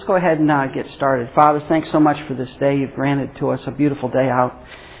Let's go ahead and get started. Father, thanks so much for this day. You've granted to us a beautiful day out.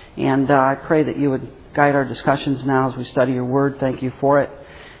 And I pray that you would guide our discussions now as we study your word. Thank you for it.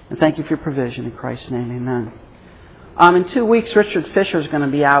 And thank you for your provision. In Christ's name, amen. In 2 weeks, Richard Fisher is going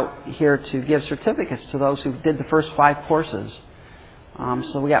to be out here to give certificates to those who did the first 5 courses.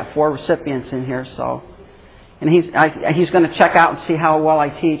 So we got 4 recipients in here. And he's going to check out and see how well I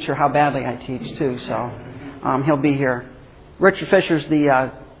teach or how badly I teach too. So he'll be here. Richard Fisher's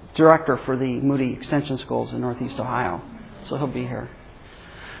the director for the Moody Extension Schools in Northeast Ohio. So he'll be here.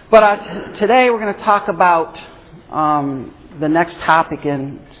 But today we're going to talk about the next topic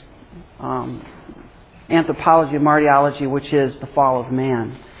in Anthropology-Hamartiology, which is the fall of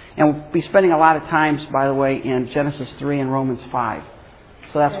man. And we'll be spending a lot of times, by the way, in Genesis 3 and Romans 5.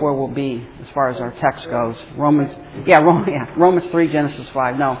 So that's where we'll be as far as our text goes. Romans 3, Genesis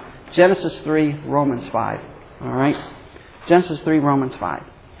 5. No, Genesis 3, Romans 5. All right? Genesis 3, Romans 5.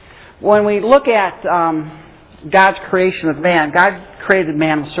 When we look at God's creation of man, God created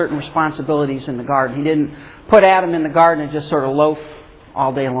man with certain responsibilities in the garden. He didn't put Adam in the garden and just sort of loaf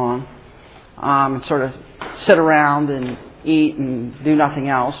all day long and sort of sit around and eat and do nothing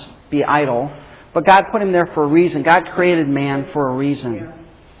else, be idle. But God put him there for a reason. God created man for a reason.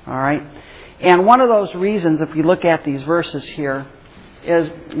 All right? And one of those reasons, if you look at these verses here,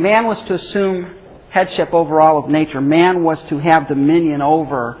 is man was to assume headship over all of nature. Man was to have dominion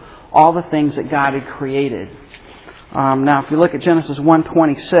over all the things that God had created. Now, if you look at Genesis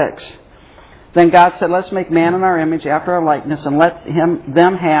 1:26, then God said, "Let's make man in our image, after our likeness, and let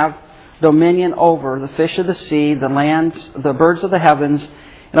them have dominion over the fish of the sea, the lands, the birds of the heavens,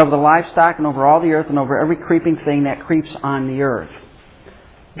 and over the livestock, and over all the earth, and over every creeping thing that creeps on the earth."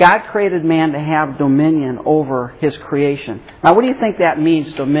 God created man to have dominion over his creation. Now, what do you think that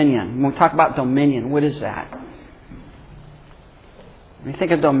means, dominion? When we talk about dominion, what is that? When you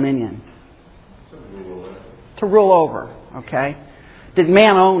think of dominion? To rule over, okay? Did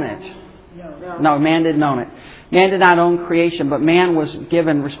man own it? No, man didn't own it. Man did not own creation, but man was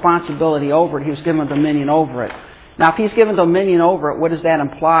given responsibility over it. He was given dominion over it. Now, if he's given dominion over it, what does that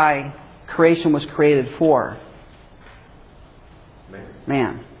imply creation was created for?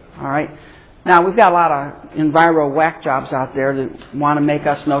 Man. All right? Now, we've got a lot of enviro whack jobs out there that want to make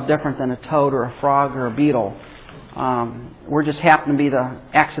us no different than a toad or a frog or a beetle. We're just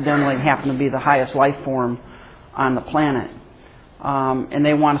accidentally happen to be the highest life form on the planet. And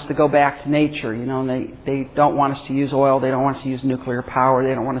they want us to go back to nature. You know, they don't want us to use oil. They don't want us to use nuclear power.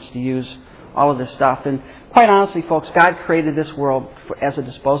 They don't want us to use all of this stuff. And quite honestly, folks, God created this world as a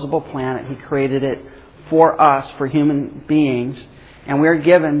disposable planet. He created it for us, for human beings. And we're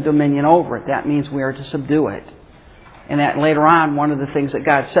given dominion over it. That means we are to subdue it. And that later on, one of the things that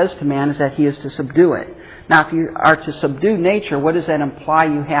God says to man is that he is to subdue it. Now, if you are to subdue nature, what does that imply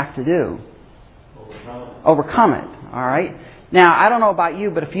you have to do? Overcome it. All right? Now, I don't know about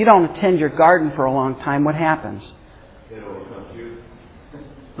you, but if you don't attend your garden for a long time, what happens?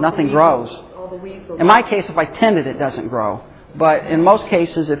 Nothing grows. In my case, if I tend it, it doesn't grow. But in most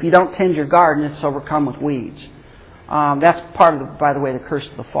cases, if you don't tend your garden, it's overcome with weeds. That's part of, by the way, the curse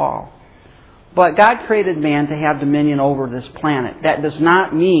of the fall. But God created man to have dominion over this planet. That does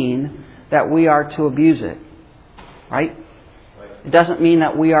not mean that we are to abuse it. Right? It doesn't mean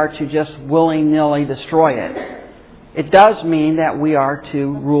that we are to just willy-nilly destroy it. It does mean that we are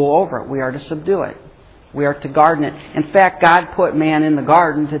to rule over it. We are to subdue it. We are to garden it. In fact, God put man in the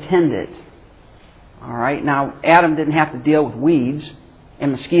garden to tend it. All right? Now, Adam didn't have to deal with weeds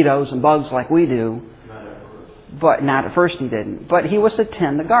and mosquitoes and bugs like we do. But not at first he didn't. But he was to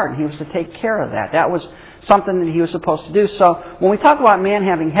tend the garden. He was to take care of that. That was something that he was supposed to do. So when we talk about man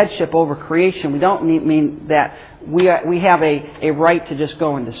having headship over creation, we don't mean that we have a right to just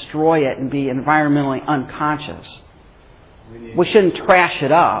go and destroy it and be environmentally unconscious. We shouldn't trash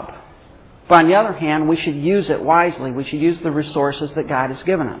it up. But on the other hand, we should use it wisely. We should use the resources that God has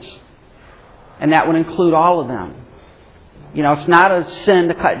given us. And that would include all of them. You know, it's not a sin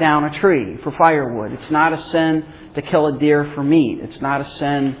to cut down a tree for firewood. It's not a sin to kill a deer for meat. It's not a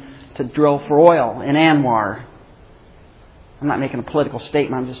sin to drill for oil in Anwar. I'm not making a political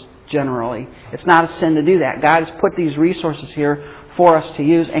statement, I'm just generally. It's not a sin to do that. God has put these resources here for us to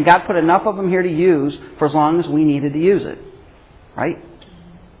use, and God put enough of them here to use for as long as we needed to use it. Right?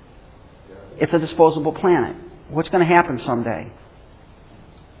 It's a disposable planet. What's going to happen someday?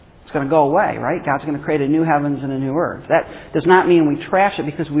 It's going to go away, right? God's going to create a new heavens and a new earth. That does not mean we trash it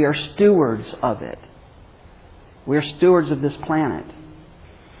because we are stewards of it. We are stewards of this planet.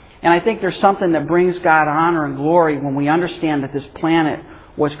 And I think there's something that brings God honor and glory when we understand that this planet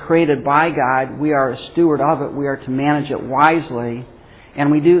was created by God. We are a steward of it. We are to manage it wisely.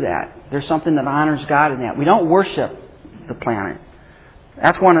 And we do that. There's something that honors God in that. We don't worship the planet.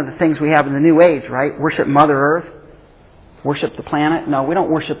 That's one of the things we have in the New Age, right? Worship Mother Earth. Worship the planet. No, we don't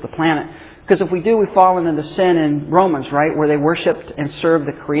worship the planet. Because if we do, we fall into the sin in Romans, right? Where they worshipped and served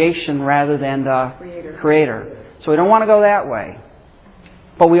the creation rather than the Creator. So we don't want to go that way.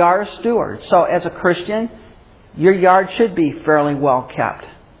 But we are a steward. So as a Christian, your yard should be fairly well kept.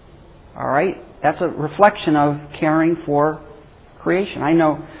 All right? That's a reflection of caring for creation. I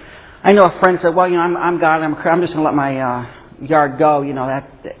know a friend said, well, I'm God, I'm just going to let my yard go.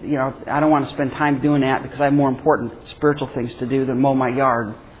 I don't want to spend time doing that because I have more important spiritual things to do than mow my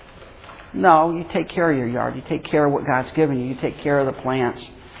yard. No, you take care of your yard. You take care of what God's given you. You take care of the plants,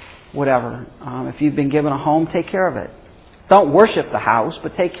 whatever. If you've been given a home, take care of it. Don't worship the house,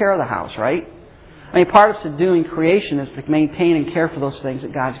 but take care of the house, right? I mean, part of subduing creation is to maintain and care for those things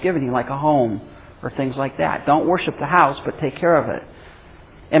that God's given you, like a home or things like that. Don't worship the house, but take care of it.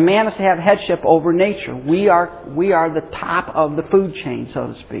 And man is to have headship over nature. We are the top of the food chain, so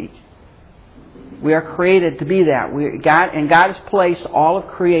to speak. We are created to be that. God has placed all of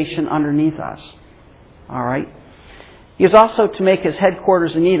creation underneath us. All right? He was also to make His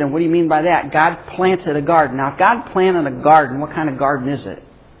headquarters in Eden. What do you mean by that? God planted a garden. Now, if God planted a garden, what kind of garden is it?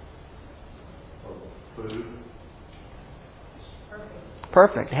 Food.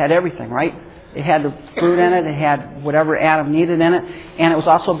 Perfect. It had everything, right? It had the fruit in it. It had whatever Adam needed in it. And it was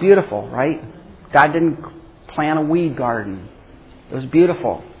also beautiful, right? God didn't plant a weed garden. It was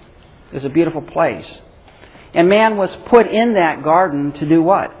beautiful. It was a beautiful place. And man was put in that garden to do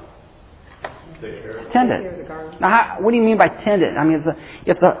what? Tend it. Now, what do you mean by tend it? I mean,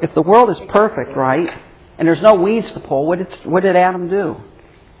 if the world is perfect, right, and there's no weeds to pull, what did Adam do?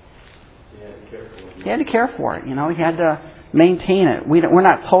 He had to care for it. He had to maintain it. We're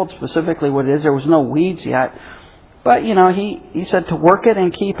not told specifically what it is. There was no weeds yet. But, he said to work it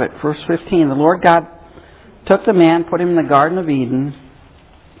and keep it. Verse 15, the Lord God took the man, put him in the Garden of Eden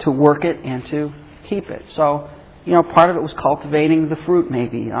to work it and to keep it. So, part of it was cultivating the fruit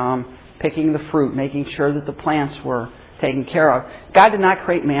maybe, picking the fruit, making sure that the plants were taken care of. God did not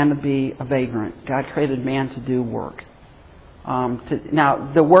create man to be a vagrant. God created man to do work.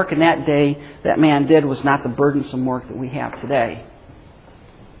 Now, the work in that day that man did was not the burdensome work that we have today.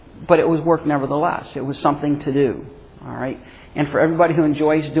 But it was work nevertheless. It was something to do. All right? And for everybody who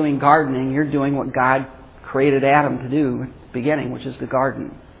enjoys doing gardening, you're doing what God created Adam to do at the beginning, which is the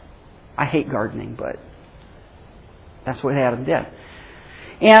garden. I hate gardening, but that's what Adam did.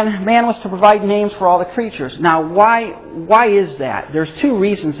 And man was to provide names for all the creatures. Now, why is that? There's two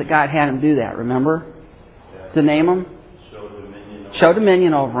reasons that God had him do that, remember? To name them. Show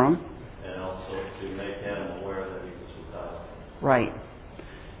dominion over them. And also to make him aware that he was without. Right.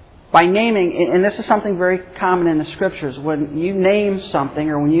 By naming, and this is something very common in the Scriptures, when you name something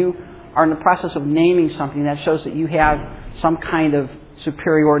or when you are in the process of naming something, that shows that you have some kind of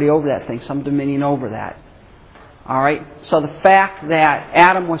superiority over that thing, some dominion over that. All right? So the fact that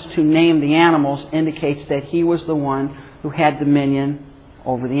Adam was to name the animals indicates that he was the one who had dominion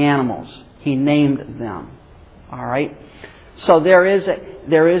over the animals. He named them. All right? So there is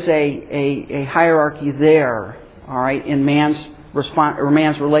a hierarchy there, all right, in man's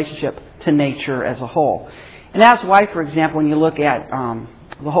relationship to nature as a whole. And that's why, for example, when you look at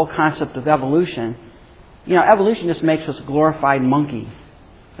the whole concept of evolution, evolution just makes us a glorified monkey.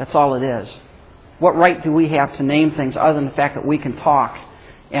 That's all it is. What right do we have to name things other than the fact that we can talk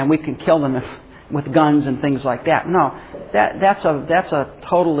and we can kill them with guns and things like that? No, that's a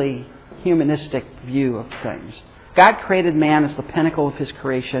totally humanistic view of things. God created man as the pinnacle of His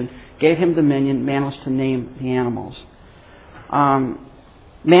creation, gave him dominion. Man was to name the animals.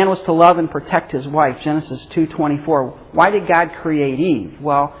 Man was to love and protect his wife, Genesis 2:24. Why did God create Eve?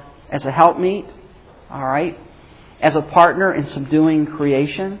 Well, as a helpmeet, all right, as a partner in subduing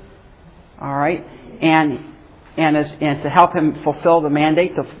creation, all right, and to help him fulfill the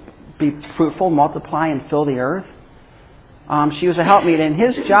mandate to be fruitful, multiply, and fill the earth. She was a helpmeet, and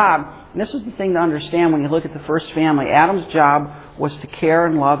his job, and this is the thing to understand when you look at the first family, Adam's job was to care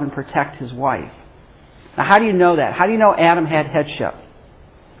and love and protect his wife. Now, how do you know that? How do you know Adam had headship?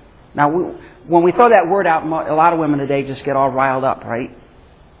 Now, when we throw that word out, a lot of women today just get all riled up, right?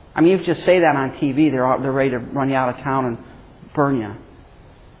 I mean, you just say that on TV, they're ready to run you out of town and burn you.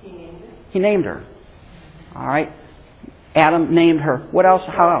 He named her. All right? Adam named her. What else?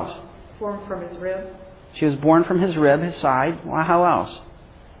 How else? Formed from his rib. She was born from his rib, his side. Well, how else?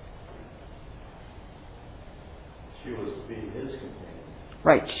 She was being his companion.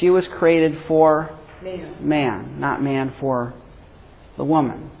 Right. She was created for man, not man for the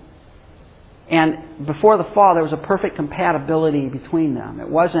woman. And before the fall, there was a perfect compatibility between them. It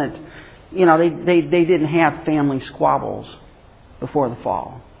wasn't, they didn't have family squabbles before the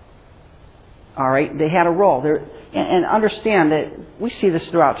fall. All right? They had a role. And understand that we see this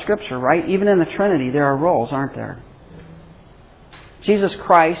throughout Scripture, right? Even in the Trinity, there are roles, aren't there? Jesus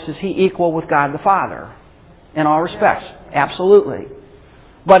Christ, is He equal with God the Father? In all respects. Absolutely.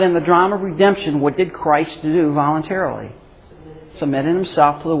 But in the drama of redemption, what did Christ do voluntarily? Submitted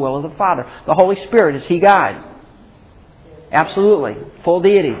Himself to the will of the Father. The Holy Spirit, is He God? Absolutely. Full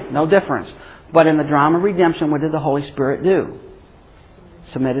deity. No difference. But in the drama of redemption, what did the Holy Spirit do?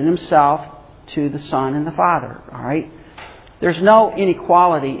 Submitted Himself to the Son and the Father. All right? There's no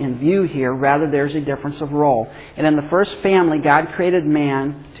inequality in view here. Rather, there's a difference of role. And in the first family, God created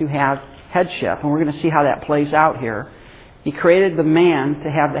man to have headship. And we're going to see how that plays out here. He created the man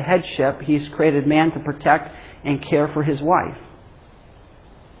to have the headship. He's created man to protect and care for his wife.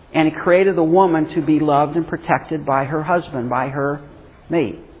 And He created the woman to be loved and protected by her husband, by her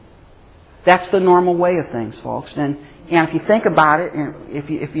mate. That's the normal way of things, folks. And if you think about it, and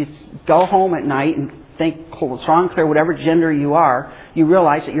if you go home at night and think strong, clear, whatever gender you are, you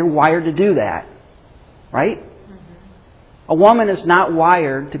realize that you're wired to do that. Right? A woman is not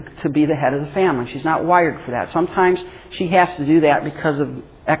wired to be the head of the family. She's not wired for that. Sometimes she has to do that because of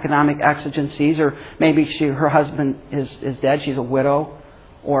economic exigencies, or maybe her husband is dead, she's a widow,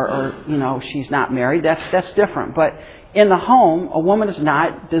 or she's not married. That's different. But in the home, a woman is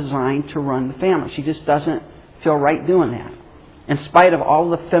not designed to run the family. She just doesn't feel right doing that. In spite of all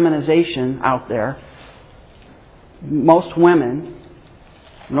the feminization out there, most women,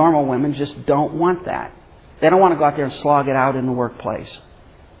 normal women, just don't want that. They don't want to go out there and slog it out in the workplace.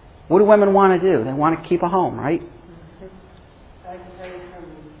 What do women want to do? They want to keep a home, right? I can tell you from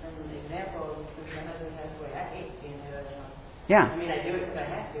the example, because my husband has the way I hate being the other one. Yeah. I mean, I do it because I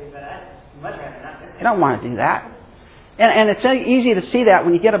have to, but I'd much rather not do it. They don't want to do that. And it's easy to see that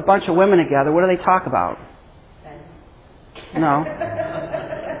when you get a bunch of women together. What do they talk about? No.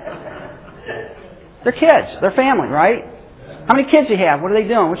 Their kids, their family, right? How many kids do you have? What are they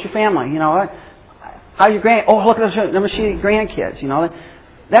doing? What's your family? How's your look at those, let me see your grandkids.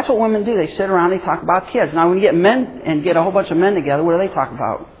 That's what women do. They sit around, they talk about kids. Now, when you get men and get a whole bunch of men together, what do they talk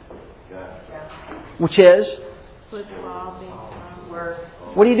about? Which is? What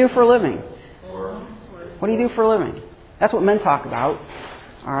do you do for a living? What do you do for a living? That's what men talk about.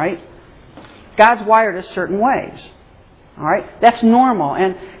 All right? God's wired us certain ways. All right? That's normal.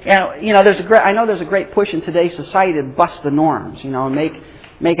 And I know there's a great push in today's society to bust the norms, and make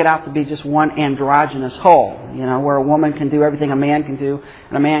it out to be just one androgynous whole, where a woman can do everything a man can do,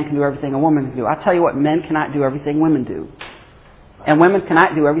 and a man can do everything a woman can do. I'll tell you what, men cannot do everything women do. And women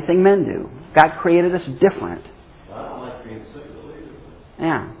cannot do everything men do. God created us different. I don't like being sick of the leader.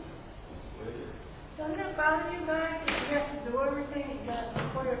 Yeah. Doesn't it bother you guys that you have to do everything? You got to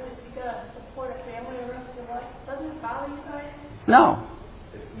support a family the rest of your life? Doesn't it bother you guys? No.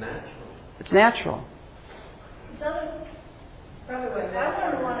 It's natural. It's natural. It doesn't. I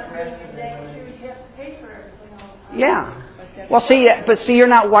wouldn't want to bring you day or two. You have to pay for everything all the time. Yeah. Well, see, you're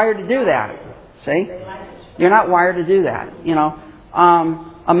not wired to do that. See? You're not wired to do that.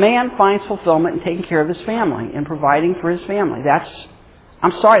 A man finds fulfillment in taking care of his family and providing for his family.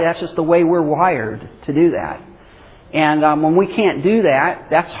 I'm sorry, that's just the way we're wired to do that. And when we can't do that,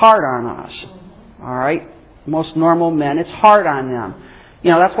 that's hard on us. All right? Most normal men, it's hard on them.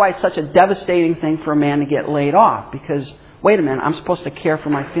 That's why it's such a devastating thing for a man to get laid off, because wait a minute, I'm supposed to care for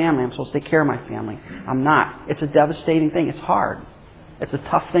my family. I'm supposed to take care of my family. I'm not. It's a devastating thing. It's hard. It's a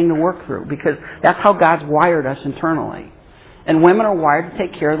tough thing to work through, because that's how God's wired us internally. And women are wired to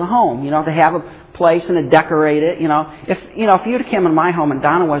take care of the home, to have a place and to decorate it. If you'd have come in my home and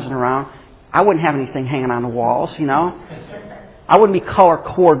Donna wasn't around, I wouldn't have anything hanging on the walls, I wouldn't be color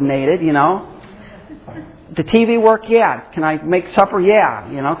coordinated, The TV work? Yeah. Can I make supper? Yeah.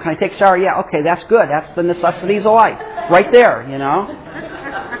 Can I take a shower? Yeah. Okay, that's good. That's the necessities of life. Right there,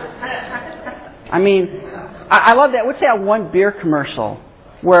 I mean, I love that. What's that one beer commercial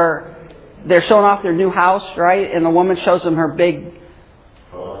where they're showing off their new house, right? And the woman shows them her big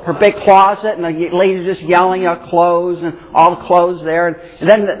closet, and the lady's just yelling out clothes and all the clothes there. And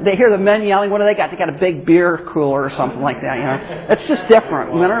then they hear the men yelling. What do they got? They got a big beer cooler or something like that. It's just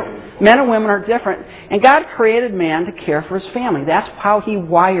different. Men and women are different. And God created man to care for his family. That's how He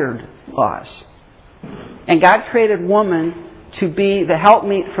wired us. And God created woman to be the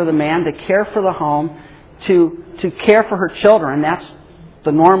helpmeet for the man, to care for the home, to care for her children. That's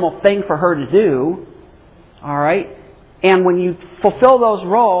the normal thing for her to do. All right? And when you fulfill those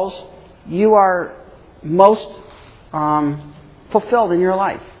roles, you are most fulfilled in your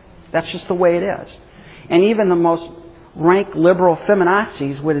life. That's just the way it is. And even the most rank liberal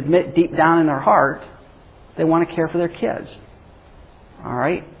feminazis would admit deep down in their heart they want to care for their kids. All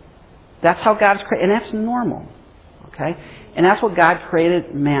right? That's how God's created, and that's normal. Okay? And that's what God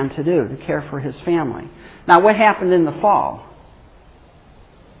created man to do, to care for his family. Now, what happened in the fall?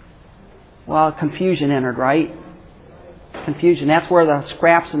 Well, confusion entered, right? Confusion. That's where the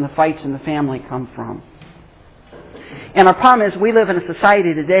scraps and the fights in the family come from. And our problem is we live in a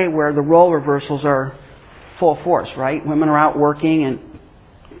society today where the role reversals are full force, right? Women are out working and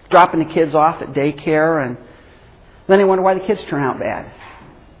dropping the kids off at daycare, and then they wonder why the kids turn out bad.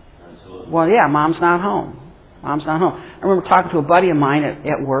 Absolutely. Well, yeah, mom's not home. Mom's not home. I remember talking to a buddy of mine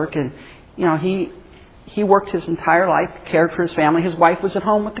at work, and he worked his entire life, cared for his family. His wife was at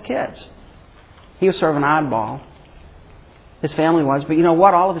home with the kids. He was sort of an oddball. His family was. But you know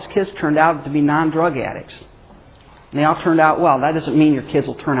what? All of his kids turned out to be non-drug addicts. And they all turned out well. That doesn't mean your kids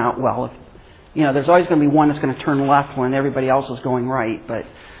will turn out well. There's always going to be one that's going to turn left when everybody else is going right. But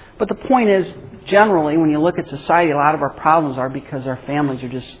the point is, generally, when you look at society, a lot of our problems are because our families are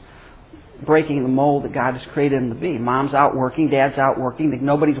just breaking the mold that God has created them to be. Mom's out working, dad's out working,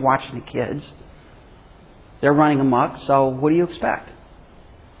 nobody's watching the kids. They're running amok, so what do you expect?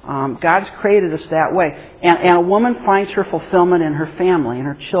 God's created us that way. And a woman finds her fulfillment in her family, in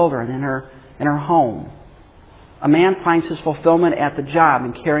her children, in her home. A man finds his fulfillment at the job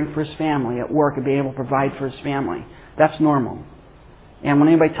and caring for his family, at work, and being able to provide for his family. That's normal. And when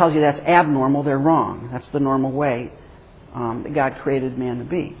anybody tells you that's abnormal, they're wrong. That's the normal way that God created man to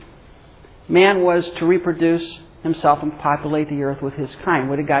be. Man was to reproduce himself and populate the earth with his kind.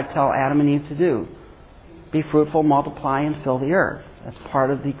 What did God tell Adam and Eve to do? Be fruitful, multiply, and fill the earth. That's part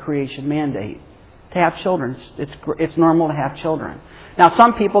of the creation mandate. To have children. It's normal to have children. Now,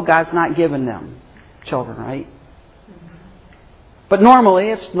 some people, God's not given them children, right? But normally,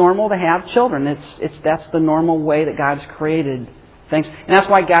 it's normal to have children. That's the normal way that God's created things. And that's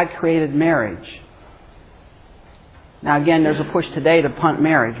why God created marriage. Now, again, there's a push today to punt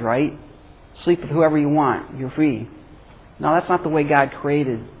marriage, right? Sleep with whoever you want. You're free. No, that's not the way God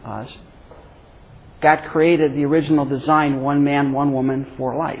created us. God created the original design, one man, one woman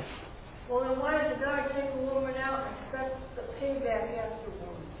for life. Well, then why did God take the woman out and expect the payback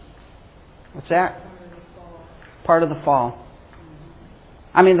afterwards? What's that? Part of the fall.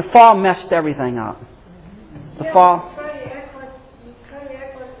 I mean, the fall messed everything up. The fall. You try to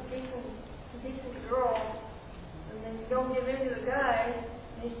act like a decent girl, and then you don't give in to the guy,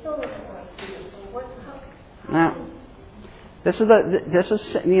 and he still doesn't want to see you. So what? Now,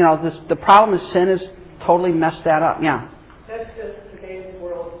 the problem is sin has totally messed that up. Yeah. That's just today's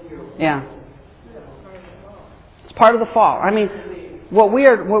worldview. Yeah. It's part of the fall. I mean, what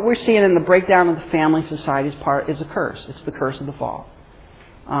we're seeing in the breakdown of the family society is a curse. It's the curse of the fall.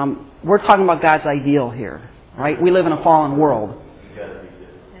 We're talking about God's ideal here, right? We live in a fallen world.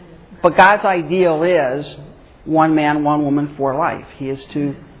 But God's ideal is one man, one woman for life. He is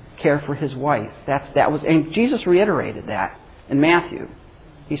to care for his wife. And Jesus reiterated that in Matthew.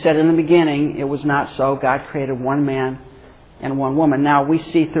 He said, in the beginning, it was not so. God created one man and one woman. Now, we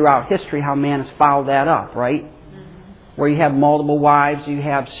see throughout history how man has fouled that up, right? Where you have multiple wives, you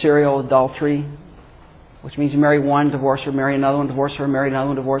have serial adultery, which means you marry one, divorce her, marry another one, divorce her, marry another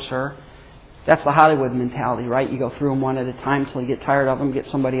one, divorce her. That's the Hollywood mentality, right? You go through them one at a time until you get tired of them, get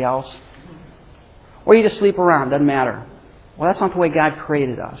somebody else. Or you just sleep around, doesn't matter. Well, that's not the way God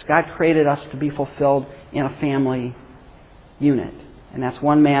created us. God created us to be fulfilled in a family unit. And that's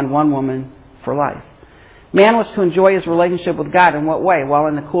one man, one woman for life. Man was to enjoy his relationship with God. In what way? Well,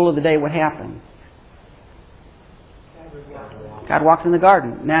 in the cool of the day, what happened? God walked in the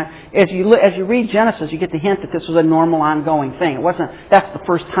garden. Now, as you read Genesis, you get the hint that this was a normal, ongoing thing. It wasn't. That's the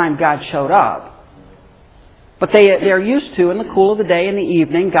first time God showed up. But they're used to, in the cool of the day, in the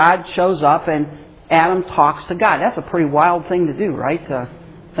evening, God shows up and Adam talks to God. That's a pretty wild thing to do, right? To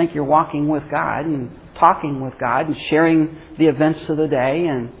think you're walking with God and talking with God and sharing the events of the day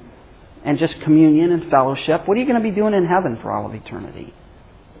and just communion and fellowship. What are you going to be doing in heaven for all of eternity?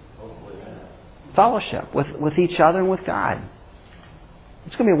 Fellowship with each other and with God.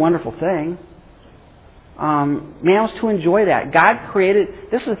 It's going to be a wonderful thing. Man was to enjoy that.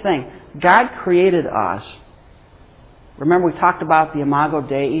 This is the thing, God created us. Remember we talked about the imago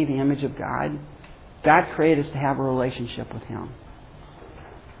Dei, the image of God. God created us to have a relationship with Him.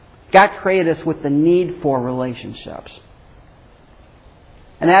 God created us with the need for relationships.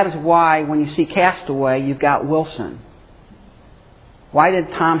 And that is why when you see Castaway, you've got Wilson. Why did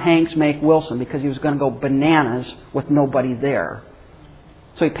Tom Hanks make Wilson? Because he was going to go bananas with nobody there.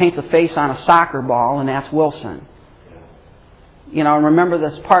 So he paints a face on a soccer ball, and that's Wilson. You know, and remember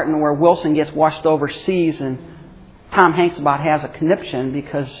this part in where Wilson gets washed overseas and Tom Hanks about has a conniption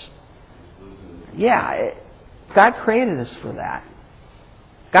because, God created us for that.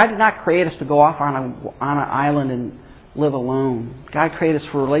 God did not create us to go off on an island and live alone. God created us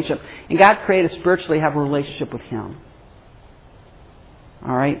for a relationship. And God created us spiritually to have a relationship with Him.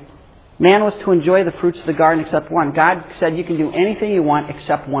 All right? Man was to enjoy the fruits of the garden except one. God said you can do anything you want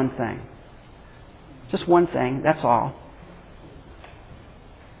except one thing. Just one thing, that's all.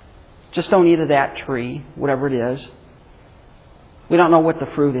 Just don't eat of that tree, whatever it is. We don't know what the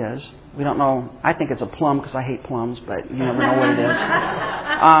fruit is. We don't know. I think it's a plum because I hate plums, but you never know what it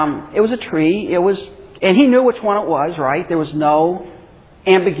is. It was a tree. And he knew which one it was, right? There was no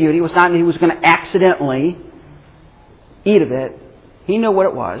ambiguity. It was not that he was going to accidentally eat of it. He knew what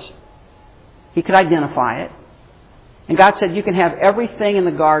it was. He could identify it. And God said, you can have everything in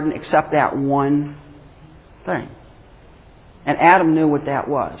the garden except that one thing. And Adam knew what that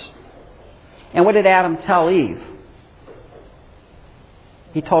was. And what did Adam tell Eve?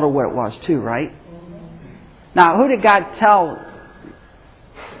 He told her what it was too, right? Now, who did God tell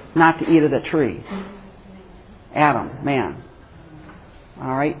not to eat of the tree? Adam, man.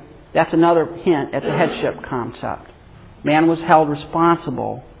 All right? That's another hint at the headship concept. Man was held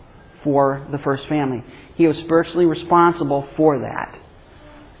responsible for the first family. He was spiritually responsible for that.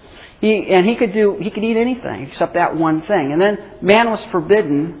 He could eat anything except that one thing. And then man was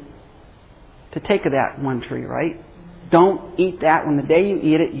forbidden to take of that one tree, right? Don't eat that. When the day you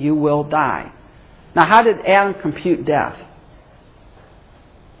eat it, you will die. Now, how did Adam compute death?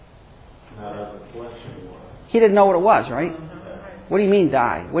 Not of the flesh anymore. He didn't know what it was, right? What do you mean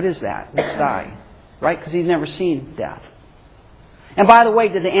die? What is that? What's die? Right? Because he's never seen death. And by the way,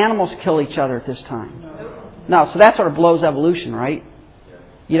 did the animals kill each other at this time? No. So that sort of blows evolution, right?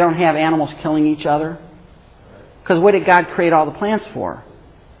 You don't have animals killing each other. Because what did God create all the plants for?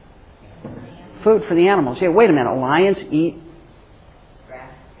 Food for the animals. Yeah, wait a minute. Lions eat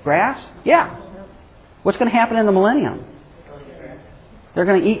grass? Yeah. What's going to happen in the millennium? They're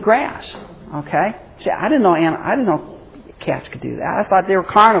going to eat grass. Okay? See, I didn't know cats could do that. I thought they were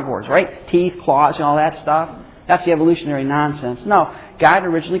carnivores, right? Teeth, claws, and all that stuff. That's the evolutionary nonsense. No, God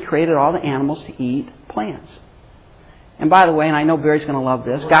originally created all the animals to eat plants. And by the way, and I know Barry's going to love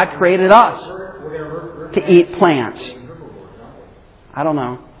this, God created us to eat plants. I don't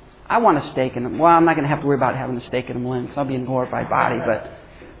know. I want a steak in them. Well, I'm not going to have to worry about having a steak in the limb because I'll be in a glorified body. But,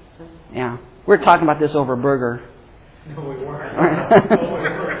 yeah. We were talking about this over a burger. No, we weren't.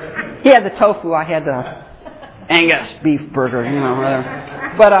 He had the tofu. I had the Angus beef burger,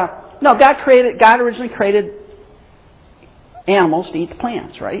 whatever. But, no, God originally created animals to eat the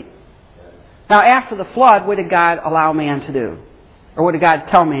plants, right? Now, after the flood, what did God allow man to do? Or what did God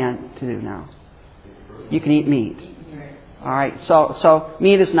tell man to do now? You can eat meat. All right, so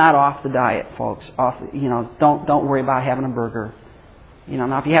meat is not off the diet, folks. Don't worry about having a burger.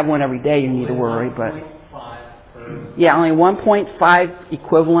 Now if you have one every day, you need to worry. But yeah, only 1.5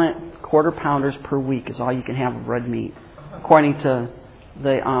 equivalent quarter pounders per week is all you can have of red meat, according to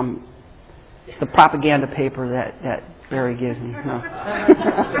the propaganda paper that Barry gives me. No.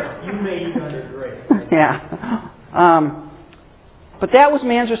 You may eat under grace. Yeah. But that was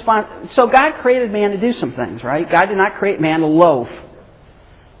man's response. So God created man to do some things, right? God did not create man to loaf.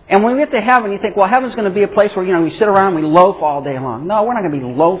 And when we get to heaven, you think, well, heaven's going to be a place where, we sit around and we loaf all day long. No, we're not going to be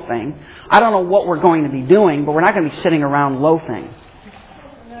loafing. I don't know what we're going to be doing, but we're not going to be sitting around loafing.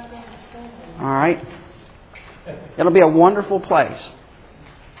 All right? It'll be a wonderful place.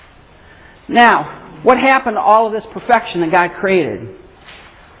 Now, what happened to all of this perfection that God created?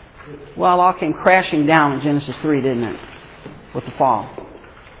 Well, it all came crashing down in Genesis 3, didn't it? With the fall.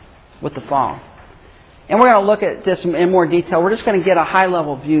 And we're going to look at this in more detail. We're just going to get a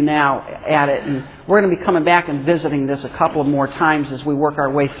high-level view now at it. And we're going to be coming back and visiting this a couple of more times as we work our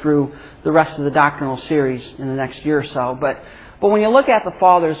way through the rest of the doctrinal series in the next year or so. But when you look at the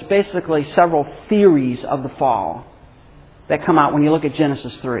fall, there's basically several theories of the fall that come out when you look at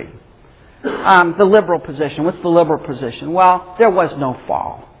Genesis 3. The liberal position. What's the liberal position? Well, there was no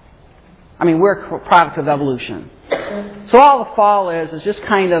fall. We're a product of evolution. So all the fall is just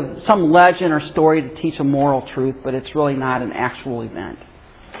kind of some legend or story to teach a moral truth, but it's really not an actual event.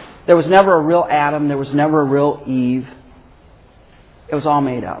 There was never a real Adam. There was never a real Eve. It was all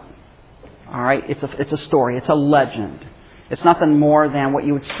made up. All right? It's a story. It's a legend. It's nothing more than what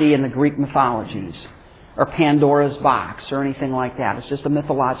you would see in the Greek mythologies or Pandora's box or anything like that. It's just a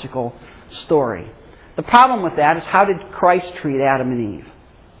mythological story. The problem with that is, how did Christ treat Adam and Eve?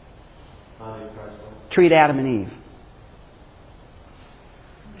 Treat Adam and Eve.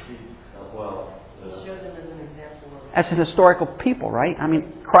 Well, show them as an example of as historical people, right? I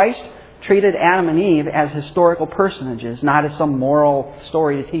mean, Christ treated Adam and Eve as historical personages, not as some moral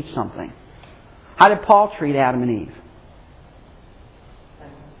story to teach something. How did Paul treat Adam and Eve?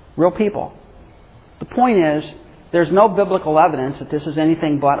 Real people. The point is, there's no biblical evidence that this is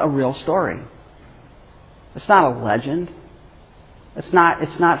anything but a real story. It's not a legend. It's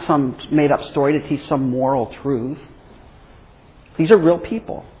not some made-up story to teach some moral truth. These are real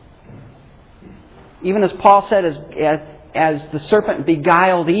people. Even as Paul said, as the serpent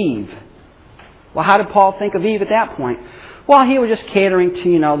beguiled Eve. Well, how did Paul think of Eve at that point? Well, he was just catering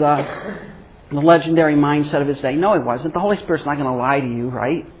to, the legendary mindset of his day. No, he wasn't. The Holy Spirit's not going to lie to you,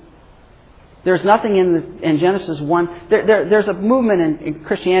 right? There's nothing in Genesis 1. There's a movement in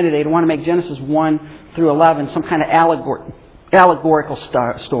Christianity to want to make Genesis 1 through 11 some kind of allegorical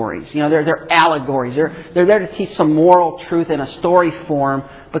stories. They're allegories. They're there to teach some moral truth in a story form,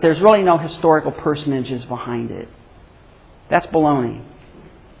 but there's really no historical personages behind it. That's baloney.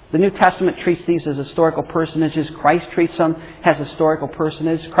 The New Testament treats these as historical personages. Christ treats them as historical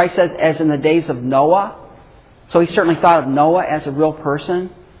personages. Christ says, as in the days of Noah. So he certainly thought of Noah as a real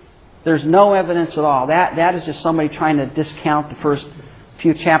person. There's no evidence at all. That is just somebody trying to discount the first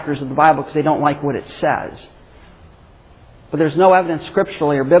few chapters of the Bible because they don't like what it says. But there's no evidence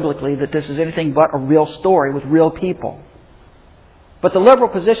scripturally or biblically that this is anything but a real story with real people. But the liberal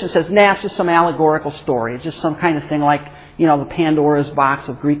position says, nah, it's just some allegorical story. It's just some kind of thing like, the Pandora's box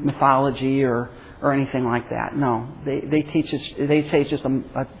of Greek mythology or anything like that. No, they say it's just a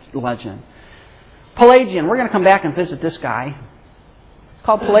legend. Pelagian, we're going to come back and visit this guy. It's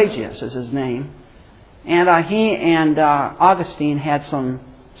called Pelagius is his name. And he and Augustine had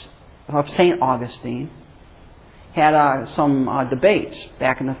St. Augustine had some debates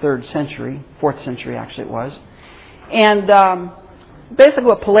back in the 3rd century, 4th century actually it was. And basically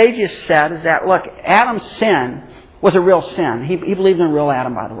what Pelagius said is that, look, Adam's sin was a real sin. He believed in a real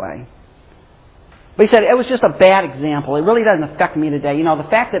Adam, by the way. But he said it was just a bad example. It really doesn't affect me today. The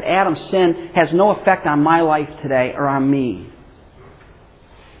fact that Adam's sin has no effect on my life today or on me.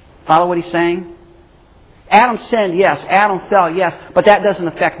 Follow what he's saying? Adam sinned, yes. Adam fell, yes. But that doesn't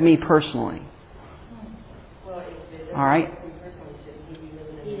affect me personally. All right?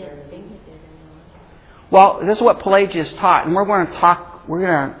 Well, this is what Pelagius taught, and we're going to talk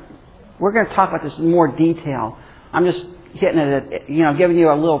about this in more detail. I'm just hitting it at, giving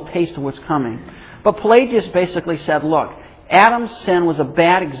you a little taste of what's coming. But Pelagius basically said, look, Adam's sin was a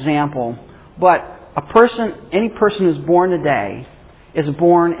bad example, but any person who's born today is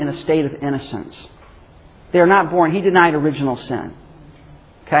born in a state of innocence. They're not born. He denied original sin.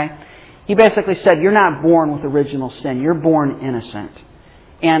 Okay? He basically said, you're not born with original sin. You're born innocent.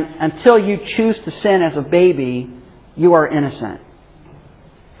 And until you choose to sin as a baby, you are innocent.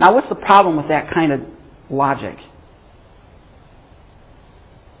 Now, what's the problem with that kind of logic?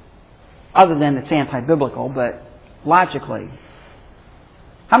 Other than it's anti-biblical, but logically.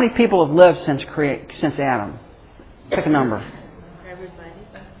 How many people have lived since Adam? Pick a number. Everybody.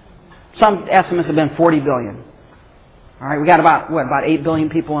 Some estimates have been 40 billion. All right, we got about 8 billion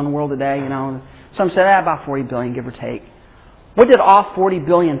people in the world today, Some said about 40 billion, give or take. What did all 40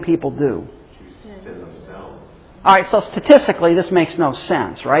 billion people do? All right, so statistically, this makes no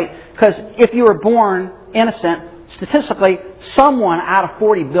sense, right? Because if you were born innocent, statistically, someone out of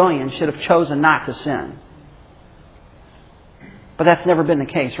 40 billion should have chosen not to sin. But that's never been the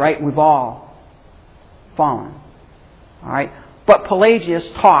case, right? We've all fallen. All right? But Pelagius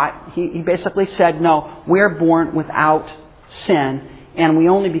taught, he basically said, no, we're born without sin, and we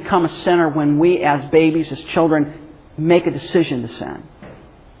only become a sinner when we, as babies, as children, make a decision to sin.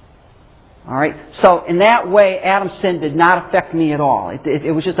 All right? So in that way, Adam's sin did not affect me at all.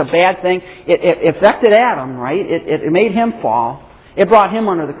 It was just a bad thing. It affected Adam, right? It made him fall. It brought him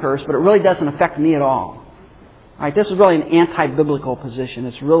under the curse, but it really doesn't affect me at all. All right? This is really an anti-biblical position.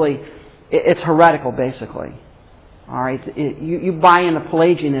 It's heretical, basically. All right? You buy into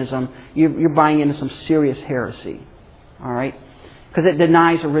Pelagianism, you're buying into some serious heresy. All right? Because it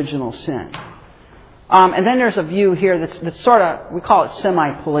denies original sin. And then there's a view here that's sort of, we call it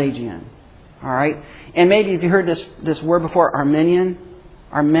semi-Pelagian. All right? And maybe if you heard this word before,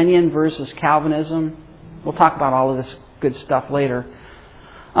 Arminian versus Calvinism. We'll talk about all of this good stuff later.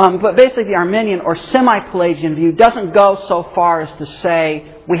 But basically the Arminian or semi-Pelagian view doesn't go so far as to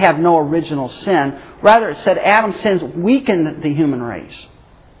say we have no original sin. Rather, it said Adam's sins weakened the human race.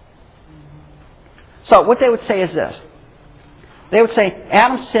 So what they would say is this. They would say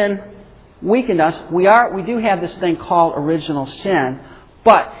Adam's sin weakened us. We do have this thing called original sin,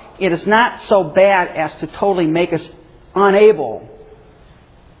 but it is not so bad as to totally make us unable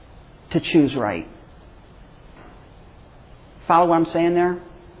to choose right. follow what I'm saying there?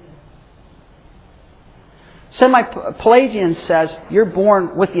 Semi-Pelagian says you're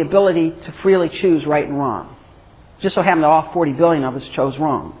born with the ability to freely choose right and wrong. Just so happened that all 40 billion of us chose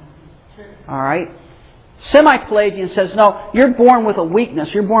wrong. All right? Semi-Pelagian says, no, you're born with a weakness.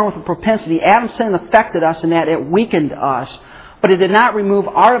 You're born with a propensity. Adam's sin affected us in that it weakened us, but it did not remove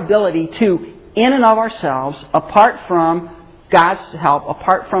our ability to, in and of ourselves, apart from God's help,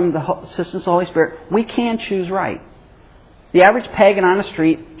 apart from the assistance of the Holy Spirit, we can choose right. The average pagan on the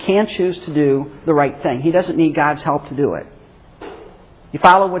street can choose to do the right thing. He doesn't need God's help to do it. You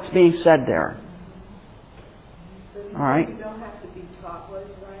follow what's being said there? All right? You don't have to be taught what is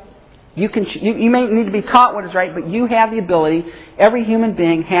right? You may need to be taught what is right, but you have the ability, every human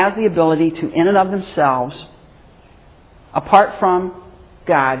being has the ability to, in and of themselves, apart from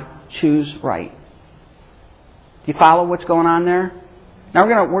God, choose right. Do you follow what's going on there? Now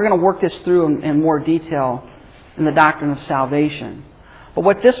we're going to work this through in more detail in the doctrine of salvation. But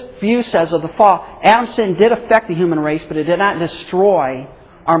what this view says of the fall, Adam's sin did affect the human race, but it did not destroy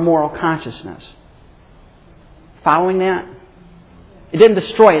our moral consciousness. Following that? It didn't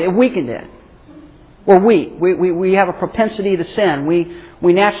destroy it. It weakened it. We're weak. We have a propensity to sin.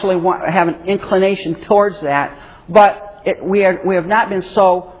 We naturally have an inclination towards that. But we have not been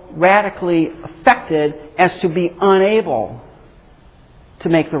so radically affected as to be unable to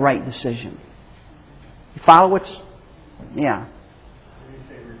make the right decision. You follow what's... Yeah. You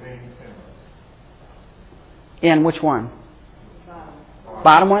say remain sinless. In which one?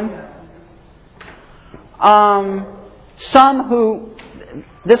 Bottom one? Some who...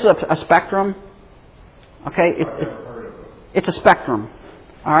 This is a spectrum. Okay? It's a spectrum.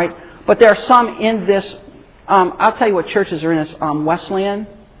 All right? But there are some in this... I'll tell you what churches are in this. Wesleyan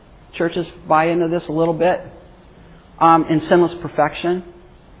churches buy into this a little bit. In sinless perfection.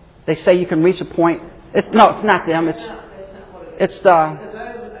 They say you can reach a point... No, it's not them. It's the... Because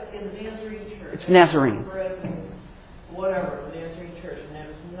I was in the Nazarene church. It's Nazarene. Whatever, the Nazarene church. And that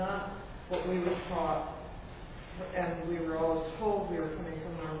is not what we were taught. And we were always told we were coming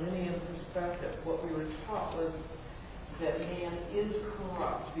from an Arminian perspective. What we were taught was that man is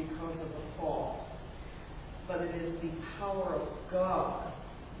corrupt because of the fall. But it is the power of God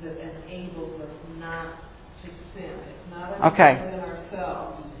that enables us not to sin. It's not within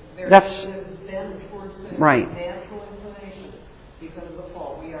ourselves. There's a bend towards sin. Right. Natural inclination because of the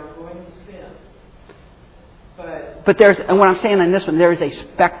fall. We are going to sin. But there's, and what I'm saying on this one, there is a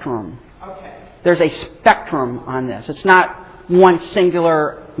spectrum. Okay. There's a spectrum on this. It's not one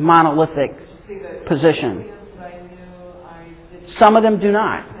singular monolithic position. Some of them do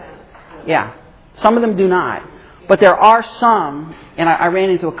not. Yeah. Some of them do not. But there are some, and I ran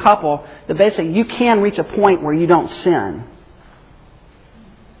into a couple, that basically you can reach a point where you don't sin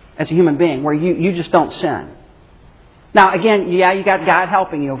as a human being, where you just don't sin. Now, again, yeah, you got God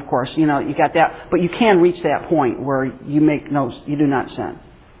helping you, of course. You know, you got that. But you can reach that point where you do not sin.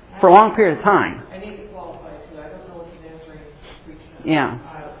 For a long period of time. I need to qualify too. I don't know what the Nazarene is preaching. Yeah.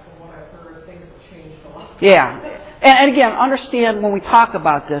 From what I've heard, things have changed a lot. Yeah. And again, understand when we talk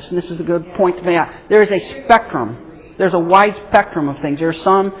about this, and this is a good point to make out, there is a spectrum. There's a wide spectrum of things. There are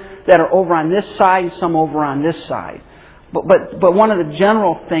some that are over on this side and some over on this side. But one of the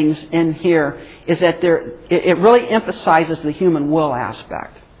general things in here is that it really emphasizes the human will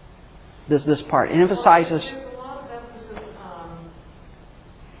aspect. This part. It emphasizes... There's a lot of emphasis on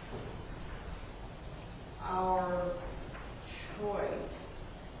our choice,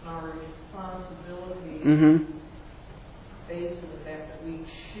 our responsibility, based on the fact that we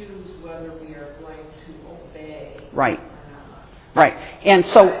choose whether we are going to obey Right. or not. Right. And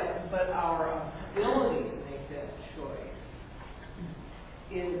so... But our ability to make that choice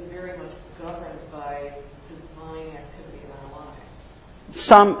is very much governed by divine activity in our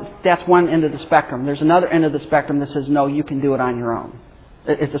lives. That's one end of the spectrum. There's another end of the spectrum that says, no, you can do it on your own.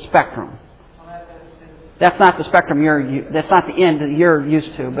 It's a spectrum. That's not the spectrum that's not the end that you're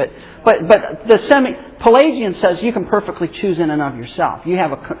used to. But the Pelagian says you can perfectly choose in and of yourself. You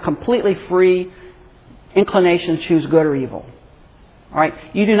have a completely free inclination to choose good or evil. All right?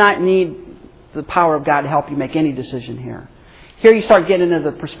 You do not need the power of God to help you make any decision here. Here you start getting into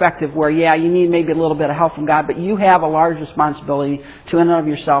the perspective where, yeah, you need maybe a little bit of help from God, but you have a large responsibility to in and of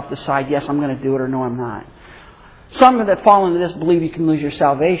yourself decide, yes, I'm going to do it, or no, I'm not. Some that fall into this believe you can lose your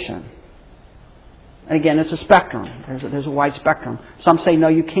salvation. And again, it's a spectrum. There's a wide spectrum. Some say, no,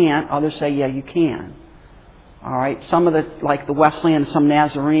 you can't. Others say, yeah, you can. All right? Some of like the Wesleyan, some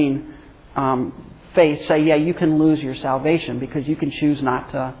Nazarene faith say, yeah, you can lose your salvation because you can choose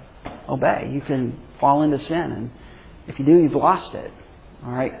not to obey. You can fall into sin, and if you do, you've lost it.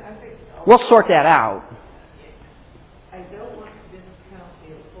 All right? We'll sort that out. I don't want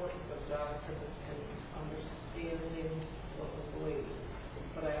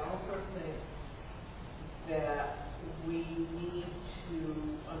also think that we need to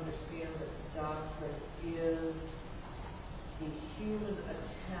understand that doctrine is the human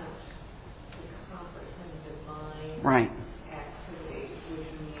attempt to comprehend divine Right. activity, which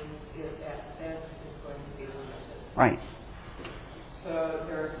means it at best is going to be limited. Right. So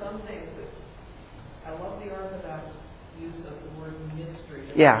there are some things that I love the Orthodox use of the word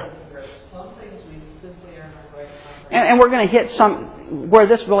mystery. Yeah. There are some things we simply aren't going to comprehend. And we're going to hit some, where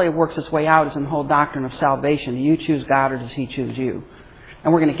this really works its way out is in the whole doctrine of salvation. Do you choose God or does He choose you?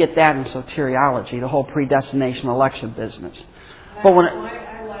 And we're going to get that in soteriology, the whole predestination election business. But when I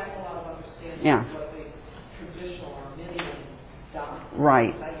lack a lot of understanding Yeah. of what the traditional Arminian doctrine.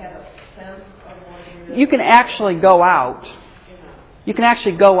 Right. I have a sense of what it is. You can actually go out. You can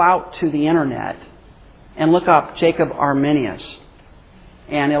actually go out to the internet and look up Jacob Arminius,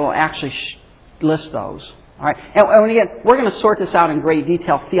 and it will actually list those. All right. And again, we're going to sort this out in great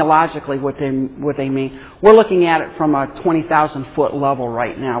detail theologically what they mean. We're looking at it from a 20,000-foot level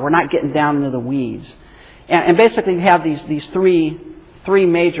right now. We're not getting down into the weeds. And basically, you have these three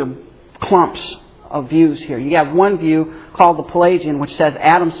major clumps of views here. You have one view called the Pelagian, which says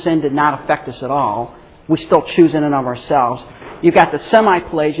Adam's sin did not affect us at all. We still choose in and of ourselves. You've got the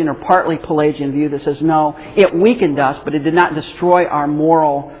semi-Pelagian or partly Pelagian view that says, no, it weakened us, but it did not destroy our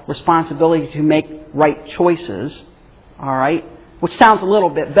moral responsibility to make right choices. All right? Which sounds a little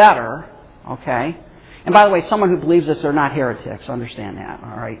bit better. Okay? And by the way, someone who believes this, they're not heretics. Understand that.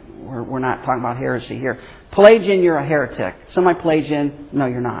 All right? We're not talking about heresy here. Pelagian, you're a heretic. Semi-Pelagian, no,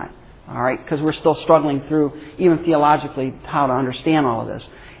 you're not. All right? Because we're still struggling through, even theologically, how to understand all of this.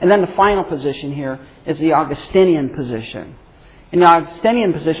 And then the final position here is the Augustinian position. And the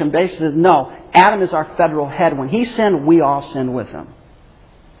Augustinian position basically says, no, Adam is our federal head. When he sinned, we all sinned with him.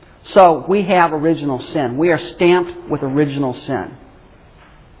 So we have original sin. We are stamped with original sin.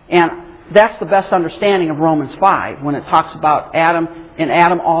 And that's the best understanding of Romans 5 when it talks about Adam. In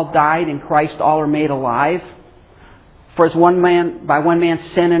Adam all died, in Christ all are made alive. For as by one man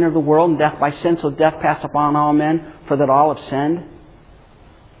sin entered the world, and death by sin, so death passed upon all men, for that all have sinned.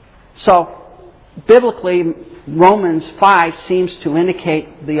 So, biblically, Romans 5 seems to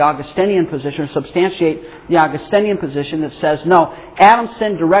indicate the Augustinian position, or substantiate the Augustinian position that says, no, Adam's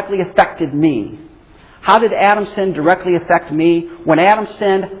sin directly affected me. How did Adam's sin directly affect me? When Adam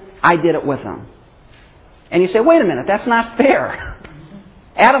sinned, I did it with him. And you say, wait a minute, that's not fair.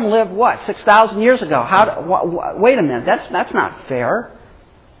 Adam lived, 6,000 years ago. Wait a minute, that's not fair.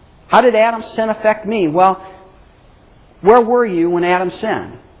 How did Adam's sin affect me? Well, where were you when Adam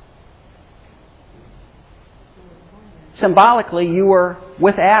sinned? Symbolically, you were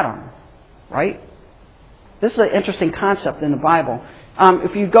with Adam, right? This is an interesting concept in the Bible.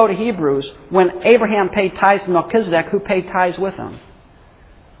 If you go to Hebrews, when Abraham paid tithes to Melchizedek, who paid tithes with him?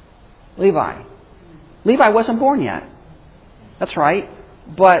 Levi. Levi wasn't born yet. That's right.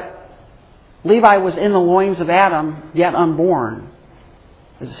 But Levi was in the loins of Adam, yet unborn,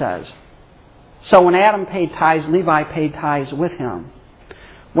 as it says. So when Adam paid tithes, Levi paid tithes with him.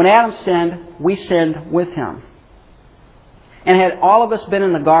 When Adam sinned, we sinned with him. And had all of us been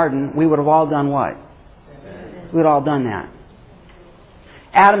in the garden, we would have all done what? We would have all done that.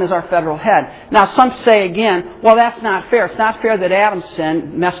 Adam is our federal head. Now some say again, well, that's not fair. It's not fair that Adam's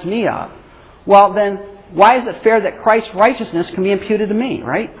sin messed me up. Well, then why is it fair that Christ's righteousness can be imputed to me,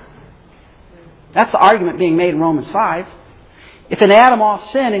 right? That's the argument being made in Romans 5. If in Adam all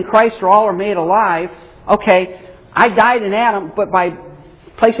sin, in Christ all are made alive, okay, I died in Adam, but by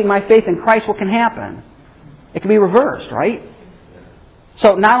placing my faith in Christ, what can happen? It can be reversed, right?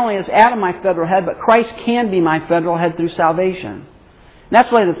 So not only is Adam my federal head, but Christ can be my federal head through salvation. And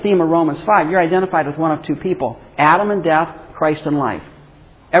that's really the theme of Romans 5. You're identified with one of two people. Adam and death, Christ and life.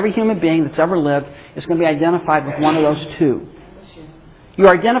 Every human being that's ever lived is going to be identified with one of those two. You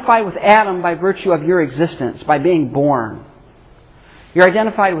are identified with Adam by virtue of your existence, by being born. You're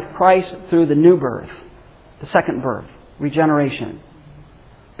identified with Christ through the new birth, the second birth, regeneration.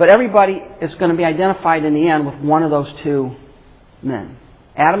 But everybody is going to be identified in the end with one of those two men.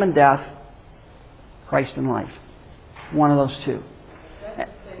 Adam and death, Christ and life. One of those two. That's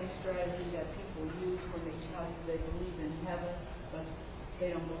the same strategy that people use when they tell you they believe in heaven, but they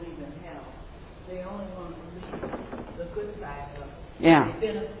don't believe in hell. They only want to believe the good side of it. Yeah. The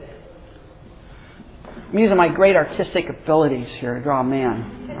benefit. I'm using my great artistic abilities here to draw a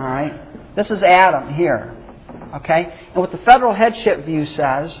man. All right? This is Adam here. Okay? And what the federal headship view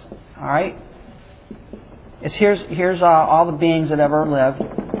says, all right, is here's all the beings that ever lived,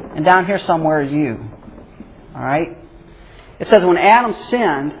 and down here somewhere is you. All right? It says when Adam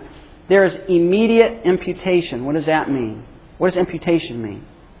sinned, there is immediate imputation. What does that mean? What does imputation mean?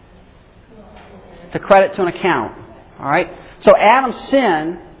 to credit to an account. All right? So Adam's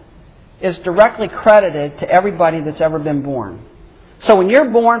sin is directly credited to everybody that's ever been born. So when you're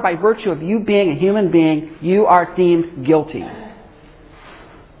born, by virtue of you being a human being, you are deemed guilty.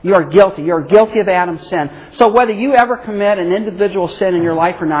 You are guilty. You're guilty of Adam's sin. So whether you ever commit an individual sin in your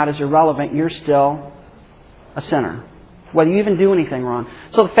life or not is irrelevant. You're still a sinner. Whether you even do anything wrong.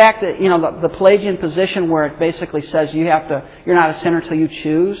 So the fact that, the Pelagian position where it basically says you're not a sinner till you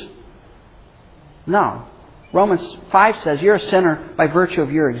choose. No. Romans 5 says you're a sinner by virtue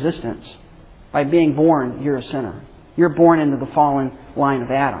of your existence. By being born, you're a sinner. You're born into the fallen line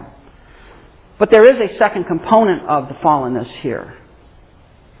of Adam. But there is a second component of the fallenness here.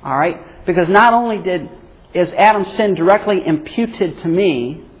 All right? Because not only is Adam's sin directly imputed to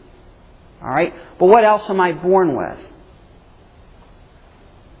me, all right, but what else am I born with?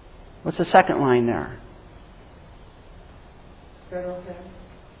 What's the second line there? Federal head.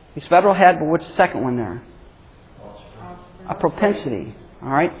 He's federal head, but what's the second one there? A propensity. All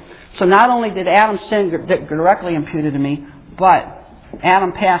right? So not only did Adam's sin directly imputed to me, but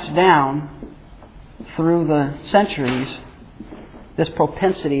Adam passed down through the centuries this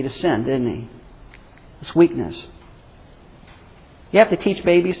propensity to sin, didn't he? This weakness. You have to teach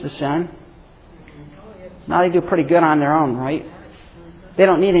babies to sin. Now they do pretty good on their own, right? They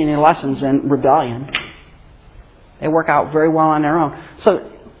don't need any lessons in rebellion. They work out very well on their own.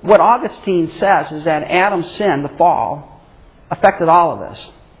 So what Augustine says is that Adam's sin, the fall, affected all of us.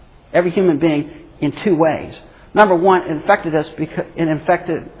 Every human being in two ways. Number one, it affected us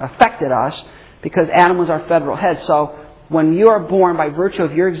because Adam was our federal head. So when you are born by virtue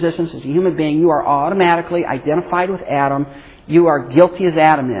of your existence as a human being, you are automatically identified with Adam. You are guilty as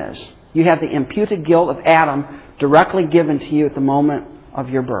Adam is. You have the imputed guilt of Adam directly given to you at the moment of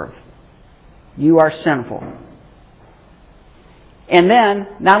your birth. You are sinful. And then,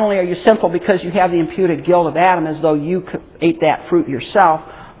 not only are you sinful because you have the imputed guilt of Adam as though you ate that fruit yourself,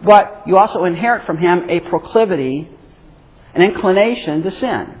 but you also inherit from him a proclivity, an inclination to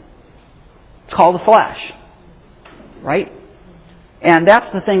sin. It's called the flesh. Right? And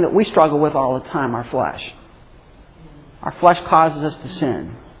that's the thing that we struggle with all the time, our flesh. Our flesh causes us to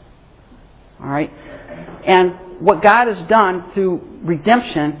sin. All right? And what God has done through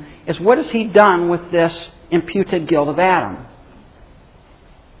redemption is what has He done with this imputed guilt of Adam?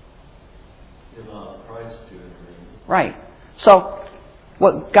 Give Christ to it. Right. So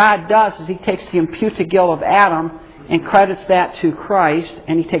what God does is He takes the imputed guilt of Adam and credits that to Christ,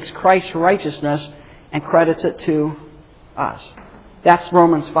 and He takes Christ's righteousness and credits it to us. That's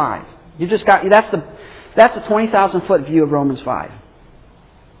Romans 5. You just got that's the 20,000-foot view of Romans 5.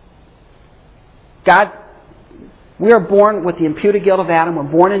 God, we are born with the imputed guilt of Adam. We're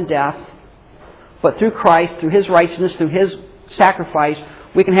born in death. But through Christ, through His righteousness, through His sacrifice,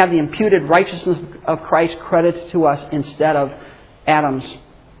 we can have the imputed righteousness of Christ credited to us instead of Adam's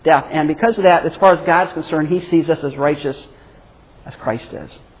death. And because of that, as far as God's concerned, He sees us as righteous as Christ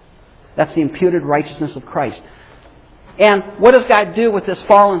is. That's the imputed righteousness of Christ. And what does God do with this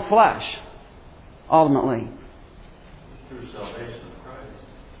fallen flesh, ultimately? Through salvation of Christ.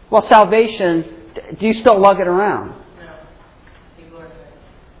 Well, salvation, do you still lug it around? No.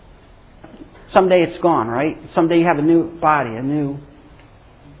 Someday it's gone, right? Someday you have a new body,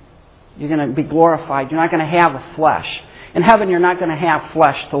 you're going to be glorified. You're not going to have a flesh. In heaven, you're not going to have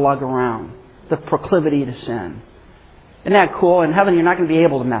flesh to lug around, the proclivity to sin. Isn't that cool? In heaven, you're not going to be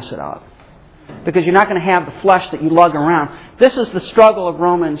able to mess it up. Because you're not going to have the flesh that you lug around. This is the struggle of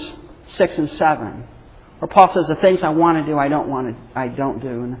Romans 6 and 7. Where Paul says, the things I want to do, I don't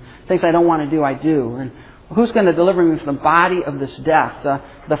do. And the things I don't want to do, I do. And who's going to deliver me from the body of this death?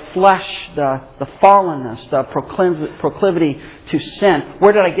 The flesh, the fallenness, the proclivity to sin.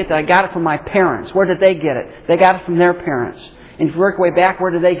 Where did I get that? I got it from my parents. Where did they get it? They got it from their parents. And if you work way back,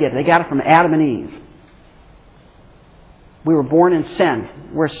 where did they get it? They got it from Adam and Eve. We were born in sin.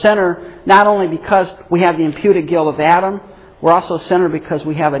 We're a sinner not only because we have the imputed guilt of Adam, we're also a sinner because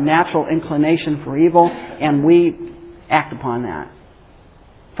we have a natural inclination for evil, and we act upon that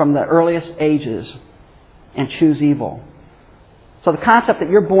from the earliest ages and choose evil. So the concept that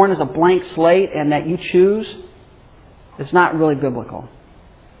you're born as a blank slate and that you choose is not really biblical.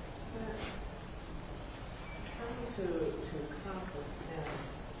 Trying to comprehend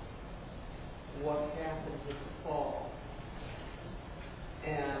what happened with the fall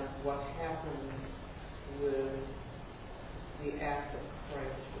and what happens with the act of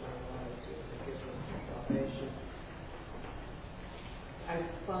Christ in our lives with forgiveness and salvation. I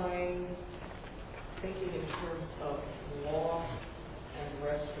find thinking in terms of loss and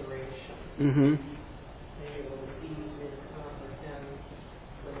restoration maybe a little easier to comprehend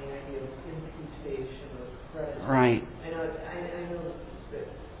than the idea of imputation Right. I know that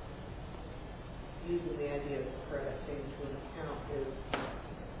using the idea of credit taken into account is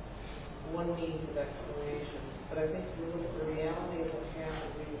one means of explanation. But I think if you look at the reality of what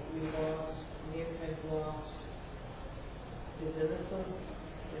happened, mankind lost his innocence.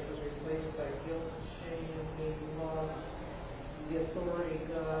 It was replaced by guilt and shame. He lost the authority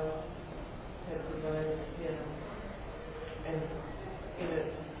God had provided him, and in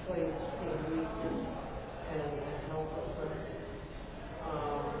its place came weakness and helplessness.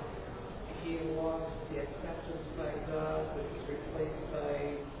 He lost the acceptance by God, which was replaced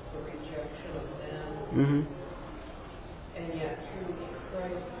by the rejection of men. Mm-hmm. And yet, through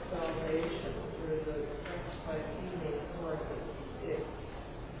Christ's salvation, through the sacrifice He made for us, it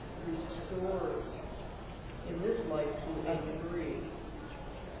restores, in this life to a degree,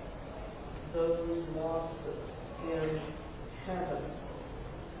 those losses. In heaven,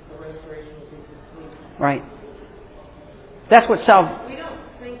 the restoration will be complete. Right. That's what We don't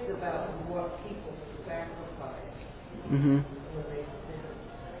think about what people sacrifice Mm-hmm. when they sin.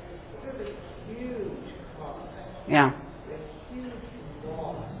 There's a huge cost. Yeah. A huge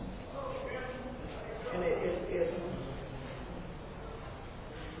loss. And it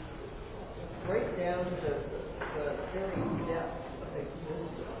right down to the very depths of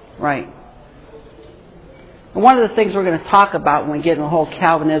existence. Right. And one of the things we're going to talk about when we get in the whole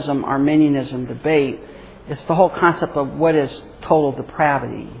Calvinism, Arminianism debate is the whole concept of what is total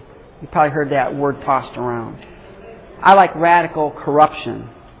depravity. You probably heard that word tossed around. I like radical corruption.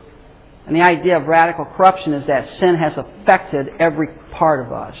 And the idea of radical corruption is that sin has affected every part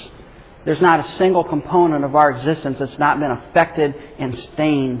of us. There's not a single component of our existence that's not been affected and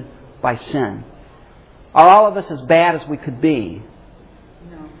stained by sin. Are all of us as bad as we could be?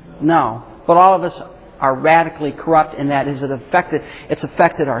 No. But all of us are radically corrupt in that it's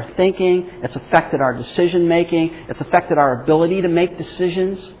affected our thinking, it's affected our decision making, it's affected our ability to make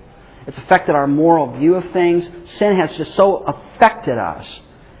decisions, it's affected our moral view of things. Sin has just so affected us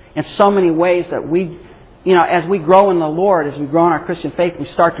in so many ways that as we grow in the Lord, as we grow in our Christian faith, we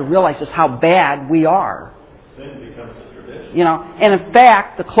start to realize just how bad we are. Sin becomes a tradition. And in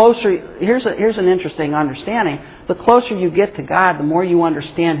fact, the closer, here's an interesting understanding. The closer you get to God, the more you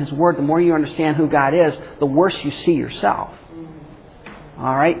understand His Word, the more you understand who God is, the worse you see yourself.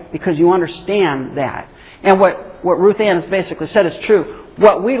 All right? Because you understand that. And what Ruth Ann has basically said is true.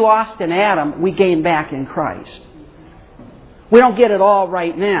 What we lost in Adam, we gain back in Christ. We don't get it all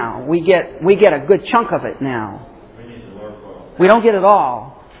right now. We get a good chunk of it now. We need to work for it. We don't get it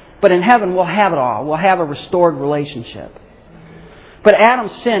all. But in heaven, we'll have it all. We'll have a restored relationship. But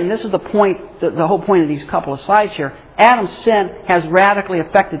Adam's sin, this is the point, the whole point of these couple of slides here. Adam's sin has radically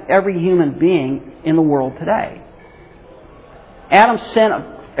affected every human being in the world today. Adam's sin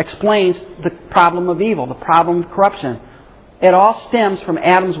explains the problem of evil, the problem of corruption. It all stems from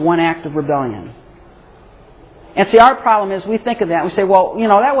Adam's one act of rebellion. And see, our problem is we think of that and we say, well,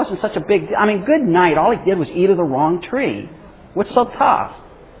 that wasn't such a big deal. I mean, good night. All he did was eat of the wrong tree. What's so tough?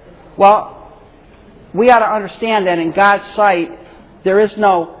 Well, we ought to understand that in God's sight, there is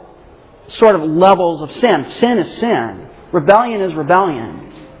no sort of levels of sin. Sin is sin. Rebellion is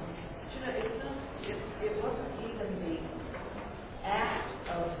rebellion. It wasn't even the act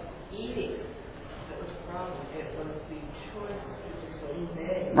of eating that was the problem. It was the choice to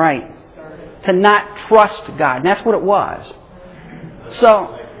disobey. Right. To not trust God. And that's what it was.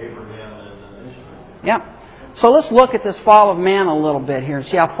 So, yeah. So let's look at this fall of man a little bit here and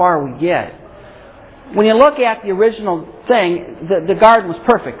see how far we get. When you look at the original thing, the garden was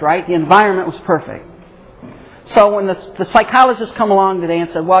perfect, right? The environment was perfect. So when the psychologists come along today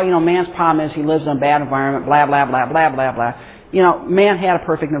and say, well, man's problem is he lives in a bad environment, blah, blah, blah, blah, blah, blah. Man had a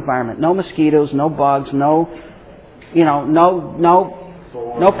perfect environment. No mosquitoes, no bugs, no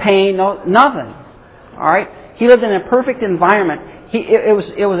pain, nothing. All right? He lived in a perfect environment. It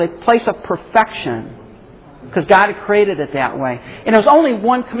was a place of perfection. Because God had created it that way. And there was only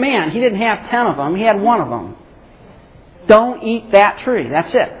one command. He didn't have 10 of them. He had one of them. Don't eat that tree.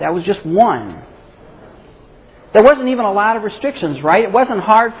 That's it. That was just one. There wasn't even a lot of restrictions, right? It wasn't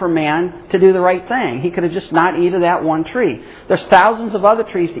hard for man to do the right thing. He could have just not eaten that one tree. There's thousands of other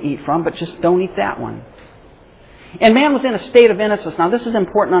trees to eat from, but just don't eat that one. And man was in a state of innocence. Now, this is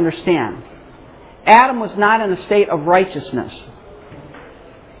important to understand. Adam was not in a state of righteousness.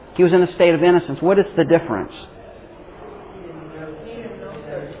 He was in a state of innocence. What is the difference?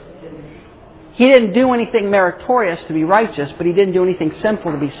 He didn't do anything meritorious to be righteous, but he didn't do anything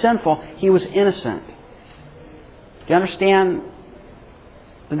sinful to be sinful. He was innocent. Do you understand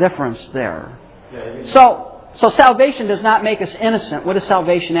the difference there? So salvation does not make us innocent. What does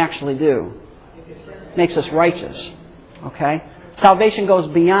salvation actually do? makes us righteous. Okay? Salvation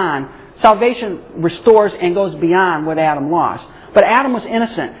goes beyond. Salvation restores and goes beyond what Adam lost. But Adam was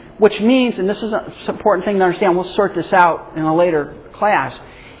innocent, which means, and this is an important thing to understand, we'll sort this out in a later class,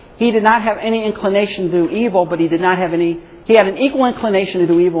 he did not have any inclination to do evil, but he had an equal inclination to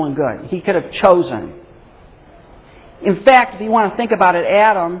do evil and good. He could have chosen. In fact, if you want to think about it,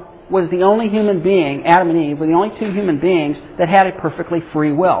 Adam was the only human being, Adam and Eve were the only two human beings that had a perfectly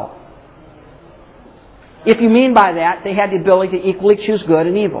free will. If you mean by that, they had the ability to equally choose good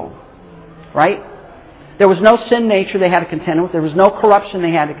and evil. Right? There was no sin nature they had to contend with. There was no corruption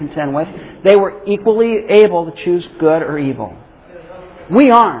they had to contend with. They were equally able to choose good or evil. We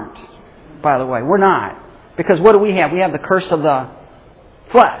aren't, by the way. We're not. Because what do we have? We have the curse of the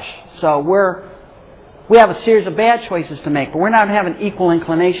flesh. So we have a series of bad choices to make, but we're not having equal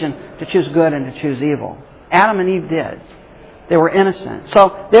inclination to choose good and to choose evil. Adam and Eve did. They were innocent.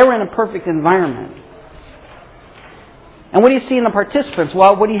 So they were in a perfect environment. And what do you see in the participants?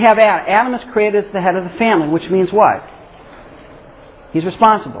 Well, what do you have Adam? Adam is created as the head of the family, which means what? He's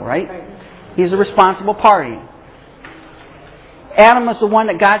responsible, right? He's a responsible party. Adam was the one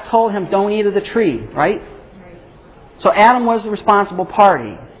that God told him, don't eat of the tree, right? So Adam was the responsible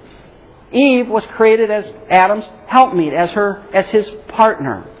party. Eve was created as Adam's helpmeet, as his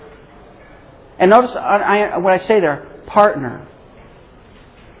partner. And notice what I say there, partner.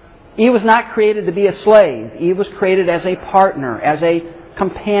 Eve was not created to be a slave. Eve was created as a partner, as a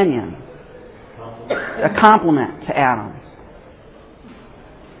companion, a complement to Adam.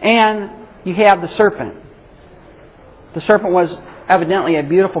 And you have the serpent. The serpent was evidently a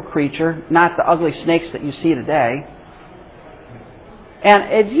beautiful creature, not the ugly snakes that you see today.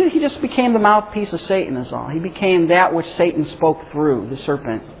 And he just became the mouthpiece of Satan is all. He became that which Satan spoke through, the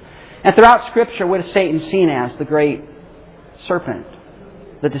serpent. And throughout Scripture, what is Satan seen as? The great serpent,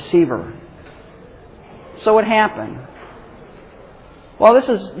 the deceiver. So what happened? Well, this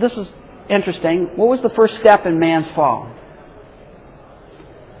is interesting. What was the first step in man's fall?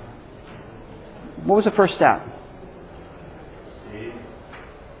 What was the first step?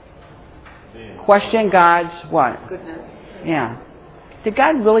 Question God's what? Goodness. Yeah. Did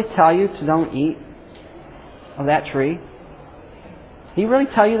God really tell you to don't eat of that tree? Did He really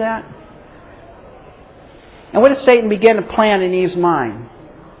tell you that? And what did Satan begin to plant in Eve's mind?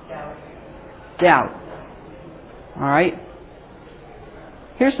 Doubt. All right?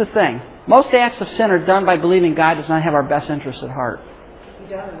 Here's the thing. Most acts of sin are done by believing God does not have our best interests at heart.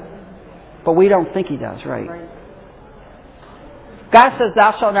 He does. But we don't think He does, right? God says,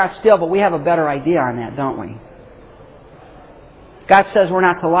 thou shalt not steal, but we have a better idea on that, don't we? God says we're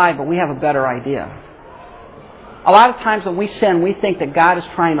not to lie, but we have a better idea. A lot of times when we sin, we think that God is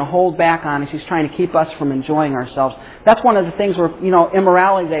trying to hold back on us. He's trying to keep us from enjoying ourselves. That's one of the things where,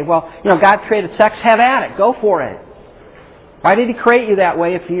 immorality day. Well, God created sex, have at it. Go for it. Why did He create you that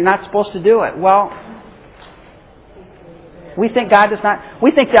way if you're not supposed to do it? Well, we think God does not.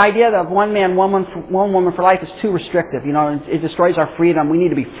 We think the idea of one man, one woman for life is too restrictive. It destroys our freedom. We need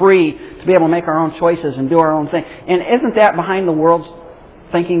to be free to be able to make our own choices and do our own thing. And isn't that behind the world's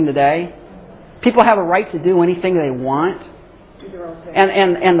thinking today? People have a right to do anything they want.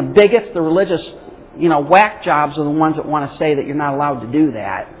 And the bigots, the religious, whack jobs are the ones that want to say that you're not allowed to do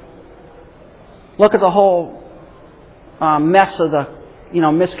that. Look at the whole mess of the,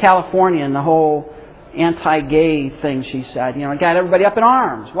 Miss California and the whole anti-gay thing she said. Got everybody up in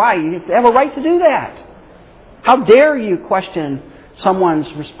arms. Why? You have a right to do that. How dare you question someone's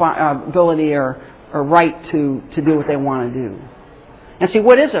ability or right to do what they want to do? And see,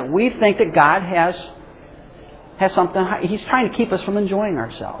 what is it? We think that God has something. He's trying to keep us from enjoying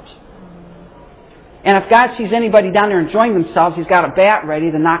ourselves. And if God sees anybody down there enjoying themselves, He's got a bat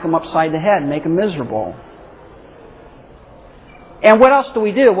ready to knock them upside the head and make them miserable. And what else do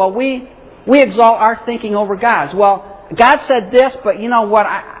we do? Well, we exalt our thinking over God's. Well, God said this, but you know what?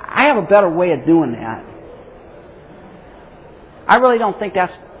 I have a better way of doing that. I really don't think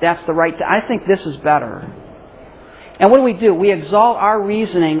that's the right. I think this is better. And what do? We exalt our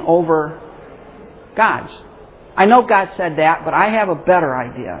reasoning over God's. I know God said that, but I have a better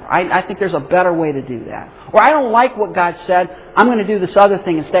idea. I think there's a better way to do that. Or I don't like what God said. I'm going to do this other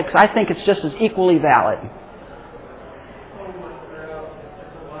thing instead because I think it's just as equally valid.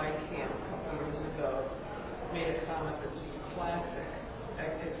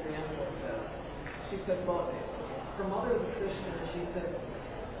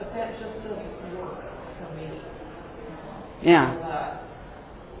 Yeah.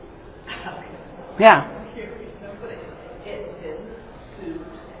 Yeah.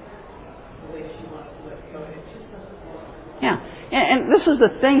 Yeah. And this is the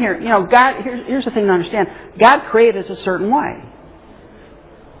thing here. God. Here's the thing to understand. God created us a certain way.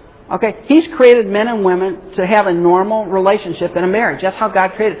 Okay? He's created men and women to have a normal relationship in a marriage. That's how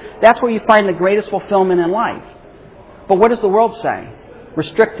God created. That's where you find the greatest fulfillment in life. But what does the world say?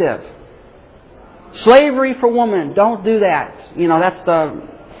 Restrictive. Slavery for women. Don't do that. That's the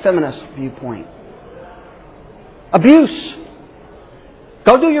feminist viewpoint. Abuse.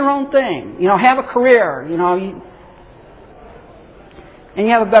 Go do your own thing. Have a career. And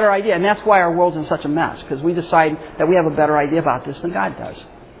you have a better idea. And that's why our world's in such a mess. Because we decide that we have a better idea about this than God does.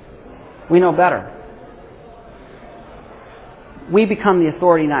 We know better. We become the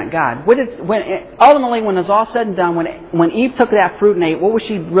authority, not God. Ultimately, when it's all said and done, when Eve took that fruit and ate, what was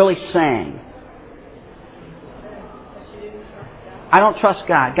she really saying? I don't trust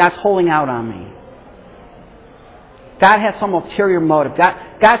God. God's holding out on me. God has some ulterior motive.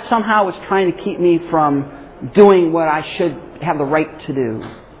 God somehow is trying to keep me from doing what I should have the right to do.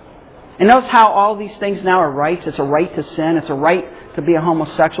 And notice how all these things now are rights. It's a right to sin. It's a right to be a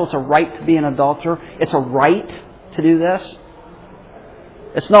homosexual. It's a right to be an adulterer. It's a right to do this.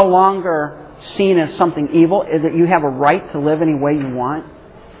 It's no longer seen as something evil. That you have a right to live any way you want.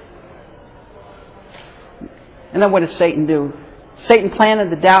 And then what does Satan do? Satan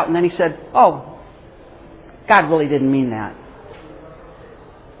planted the doubt, and then he said, oh, God really didn't mean that.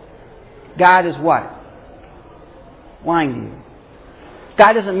 God is what? Lying to you.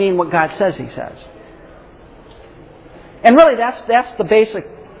 God doesn't mean what God says He says. And really, that's the basic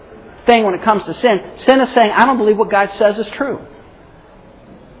thing when it comes to sin. Sin is saying, I don't believe what God says is true.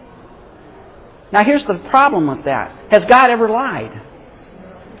 Now, here's the problem with that. Has God ever lied?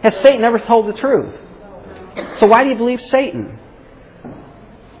 Has Satan ever told the truth? So why do you believe Satan?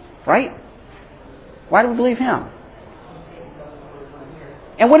 Right? Why do we believe him?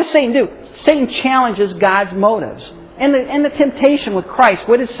 And what does Satan do? Satan challenges God's motives. In the temptation with Christ,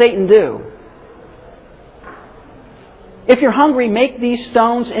 what does Satan do? If you're hungry, make these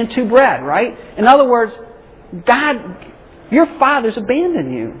stones into bread, right? In other words, God, your Father's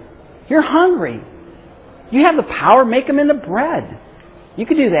abandoned you. You're hungry. You have the power, make them into bread. You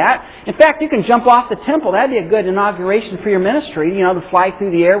could do that. In fact, you can jump off the temple. That'd be a good inauguration for your ministry, to fly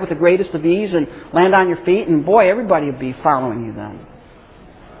through the air with the greatest of ease and land on your feet, and boy, everybody would be following you then.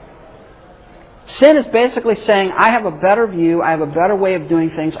 Sin is basically saying, I have a better view, I have a better way of doing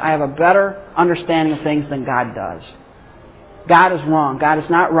things, I have a better understanding of things than God does. God is wrong. God is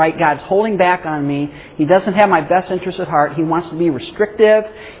not right. God's holding back on me. He doesn't have my best interest at heart. He wants to be restrictive.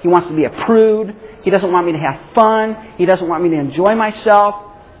 He wants to be a prude. He doesn't want me to have fun. He doesn't want me to enjoy myself.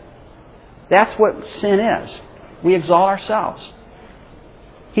 That's what sin is. We exalt ourselves.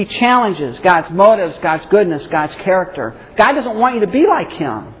 He challenges God's motives, God's goodness, God's character. God doesn't want you to be like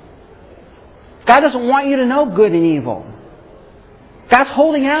Him. God doesn't want you to know good and evil. God's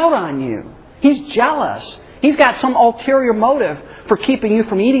holding out on you. He's jealous. He's got some ulterior motive for keeping you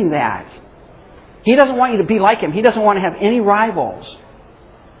from eating that. He doesn't want you to be like Him. He doesn't want to have any rivals.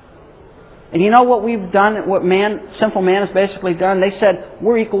 And you know what we've done, what sinful man has basically done? They said,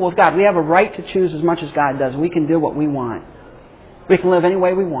 we're equal with God. We have a right to choose as much as God does. We can do what we want. We can live any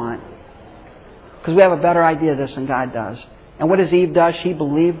way we want. Because we have a better idea of this than God does. And what does Eve do? She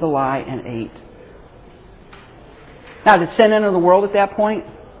believed the lie and ate. Now, did sin enter the world at that point?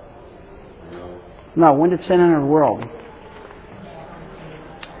 No. When did sin enter the world?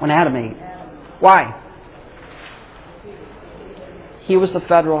 When Adam ate. Why? He was the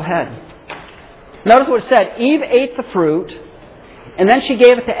federal head. Notice what it said. Eve ate the fruit, and then she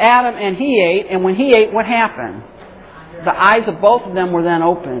gave it to Adam, and he ate. And when he ate, what happened? The eyes of both of them were then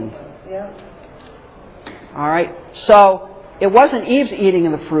opened. All right? So, it wasn't Eve's eating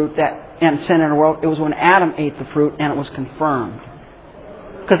of the fruit and sin in the world. It was when Adam ate the fruit, and it was confirmed.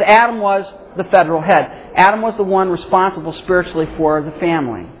 Because Adam was the federal head. Adam was the one responsible spiritually for the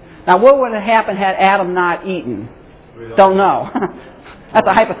family. Now, what would have happened had Adam not eaten? Don't know. That's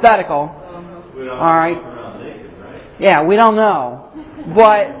a hypothetical. All right. Yeah, we don't know.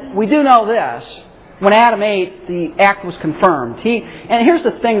 But we do know this. When Adam ate, the act was confirmed. And here's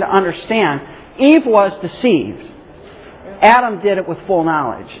the thing to understand. Eve was deceived. Adam did it with full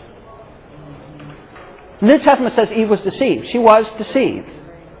knowledge. The New Testament says Eve was deceived. She was deceived.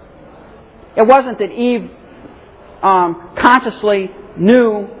 It wasn't that Eve consciously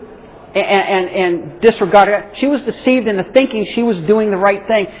knew and disregarded it. She was deceived into thinking she was doing the right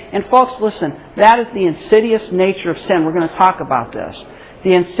thing. And folks, listen, that is the insidious nature of sin. We're going to talk about this.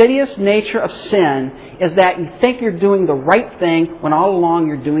 The insidious nature of sin is that you think you're doing the right thing when all along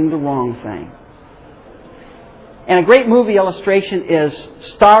you're doing the wrong thing. And a great movie illustration is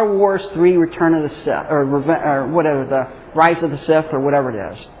Star Wars 3: Return of the Sith, or whatever, the Rise of the Sith, or whatever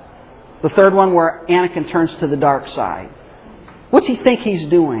it is. The third one where Anakin turns to the dark side. What's he think he's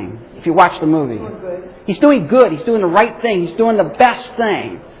doing if you watch the movie? He's doing good. He's doing the right thing. He's doing the best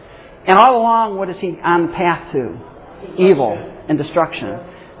thing. And all along, what is he on the path to? Evil and destruction.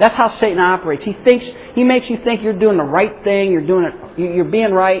 That's how Satan operates. He makes you think you're doing the right thing, you're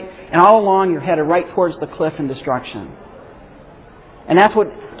being right, and all along you're headed right towards the cliff and destruction. And that's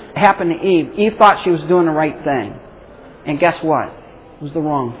what happened to Eve. Eve thought she was doing the right thing. And guess what? It was the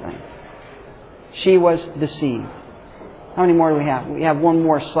wrong thing. She was deceived. How many more do we have? We have one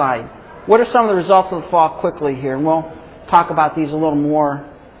more slide. What are some of the results of the fall quickly here? And we'll talk about these a little more.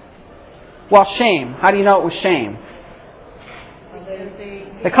 Well, shame. How do you know it was shame?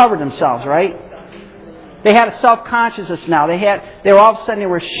 They covered themselves, right? They had a self-consciousness now. They were all of a sudden they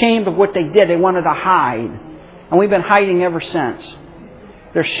were ashamed of what they did. They wanted to hide. And we've been hiding ever since.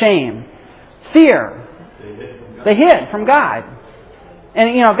 There's shame. Fear. They hid from God.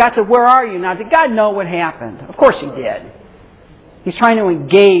 And, God said, where are you now? Did God know what happened? Of course He did. He's trying to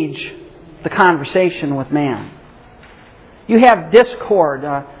engage the conversation with man. You have discord.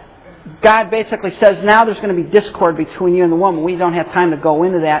 God basically says, now there's going to be discord between you and the woman. We don't have time to go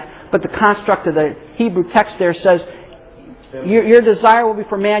into that. But the construct of the Hebrew text there says, your desire will be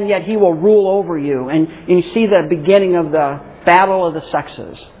for man, yet he will rule over you. And you see the beginning of the battle of the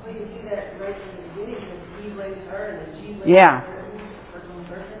sexes. Well, you see that right from the beginning, because he lays her and she lays Yeah. her.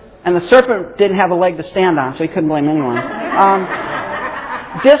 And the serpent didn't have a leg to stand on, so he couldn't blame anyone.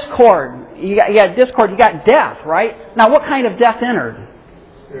 Discord. You got discord. You got death, right? Now, what kind of death entered?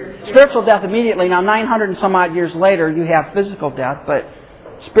 Spiritual death immediately. Now, 900 and some odd years later, you have physical death, but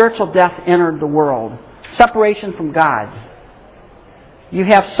spiritual death entered the world. Separation from God. You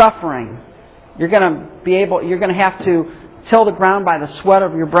have suffering. You're going to have to till the ground by the sweat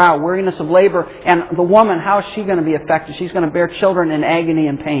of your brow, weariness of labor. And the woman, how is she going to be affected? She's going to bear children in agony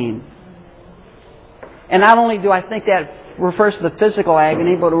and pain. And not only do I think that refers to the physical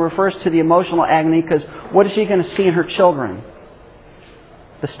agony, but it refers to the emotional agony, because what is she going to see in her children?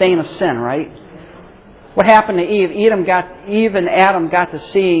 The stain of sin, right? What happened to Eve? Eve and Adam got to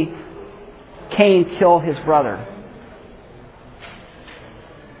see Cain kill his brother.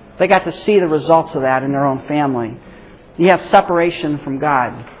 They got to see the results of that in their own family. You have separation from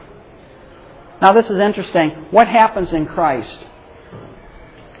God. Now this is interesting. What happens in Christ?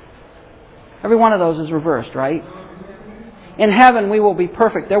 Every one of those is reversed, right? In heaven we will be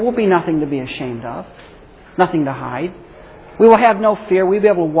perfect. There will be nothing to be ashamed of. Nothing to hide. We will have no fear. We'll be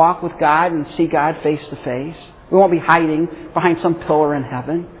able to walk with God and see God face to face. We won't be hiding behind some pillar in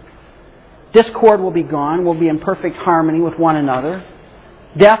heaven. Discord will be gone. We'll be in perfect harmony with one another.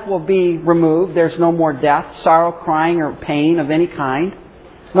 Death will be removed. There's no more death, sorrow, crying, or pain of any kind.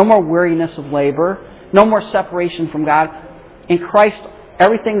 No more weariness of labor. No more separation from God. In Christ,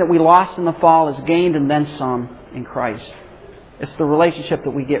 everything that we lost in the fall is gained and then some in Christ. It's the relationship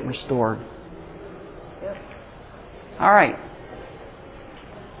that we get restored. All right.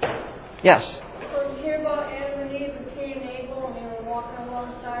 Yes? So you hear about Adam and Eve and Cain and Abel, and they were walking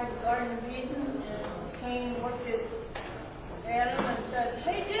alongside the Garden of Eden, and Cain looked at Adam and said,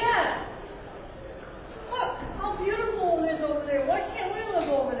 "Hey, Dad, look how beautiful it is over there. Why can't we live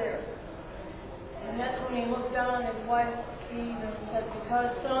over there?" And that's when he looked down at his wife Eve and said,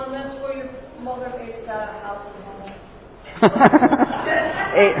 "Because, son, that's where your mother ate us out of house and home."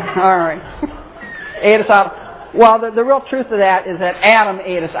 All right. Ate us out. Well, the real truth of that is that Adam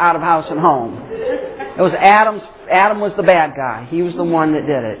ate us out of house and home. It was Adam was the bad guy. He was the one that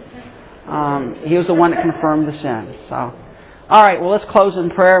did it. He was the one that confirmed the sin. So, all right. Well, let's close in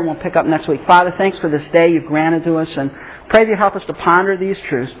prayer and we'll pick up next week. Father, thanks for this day you've granted to us, and pray that you help us to ponder these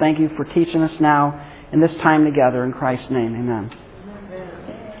truths. Thank you for teaching us now in this time together. In Christ's name, amen.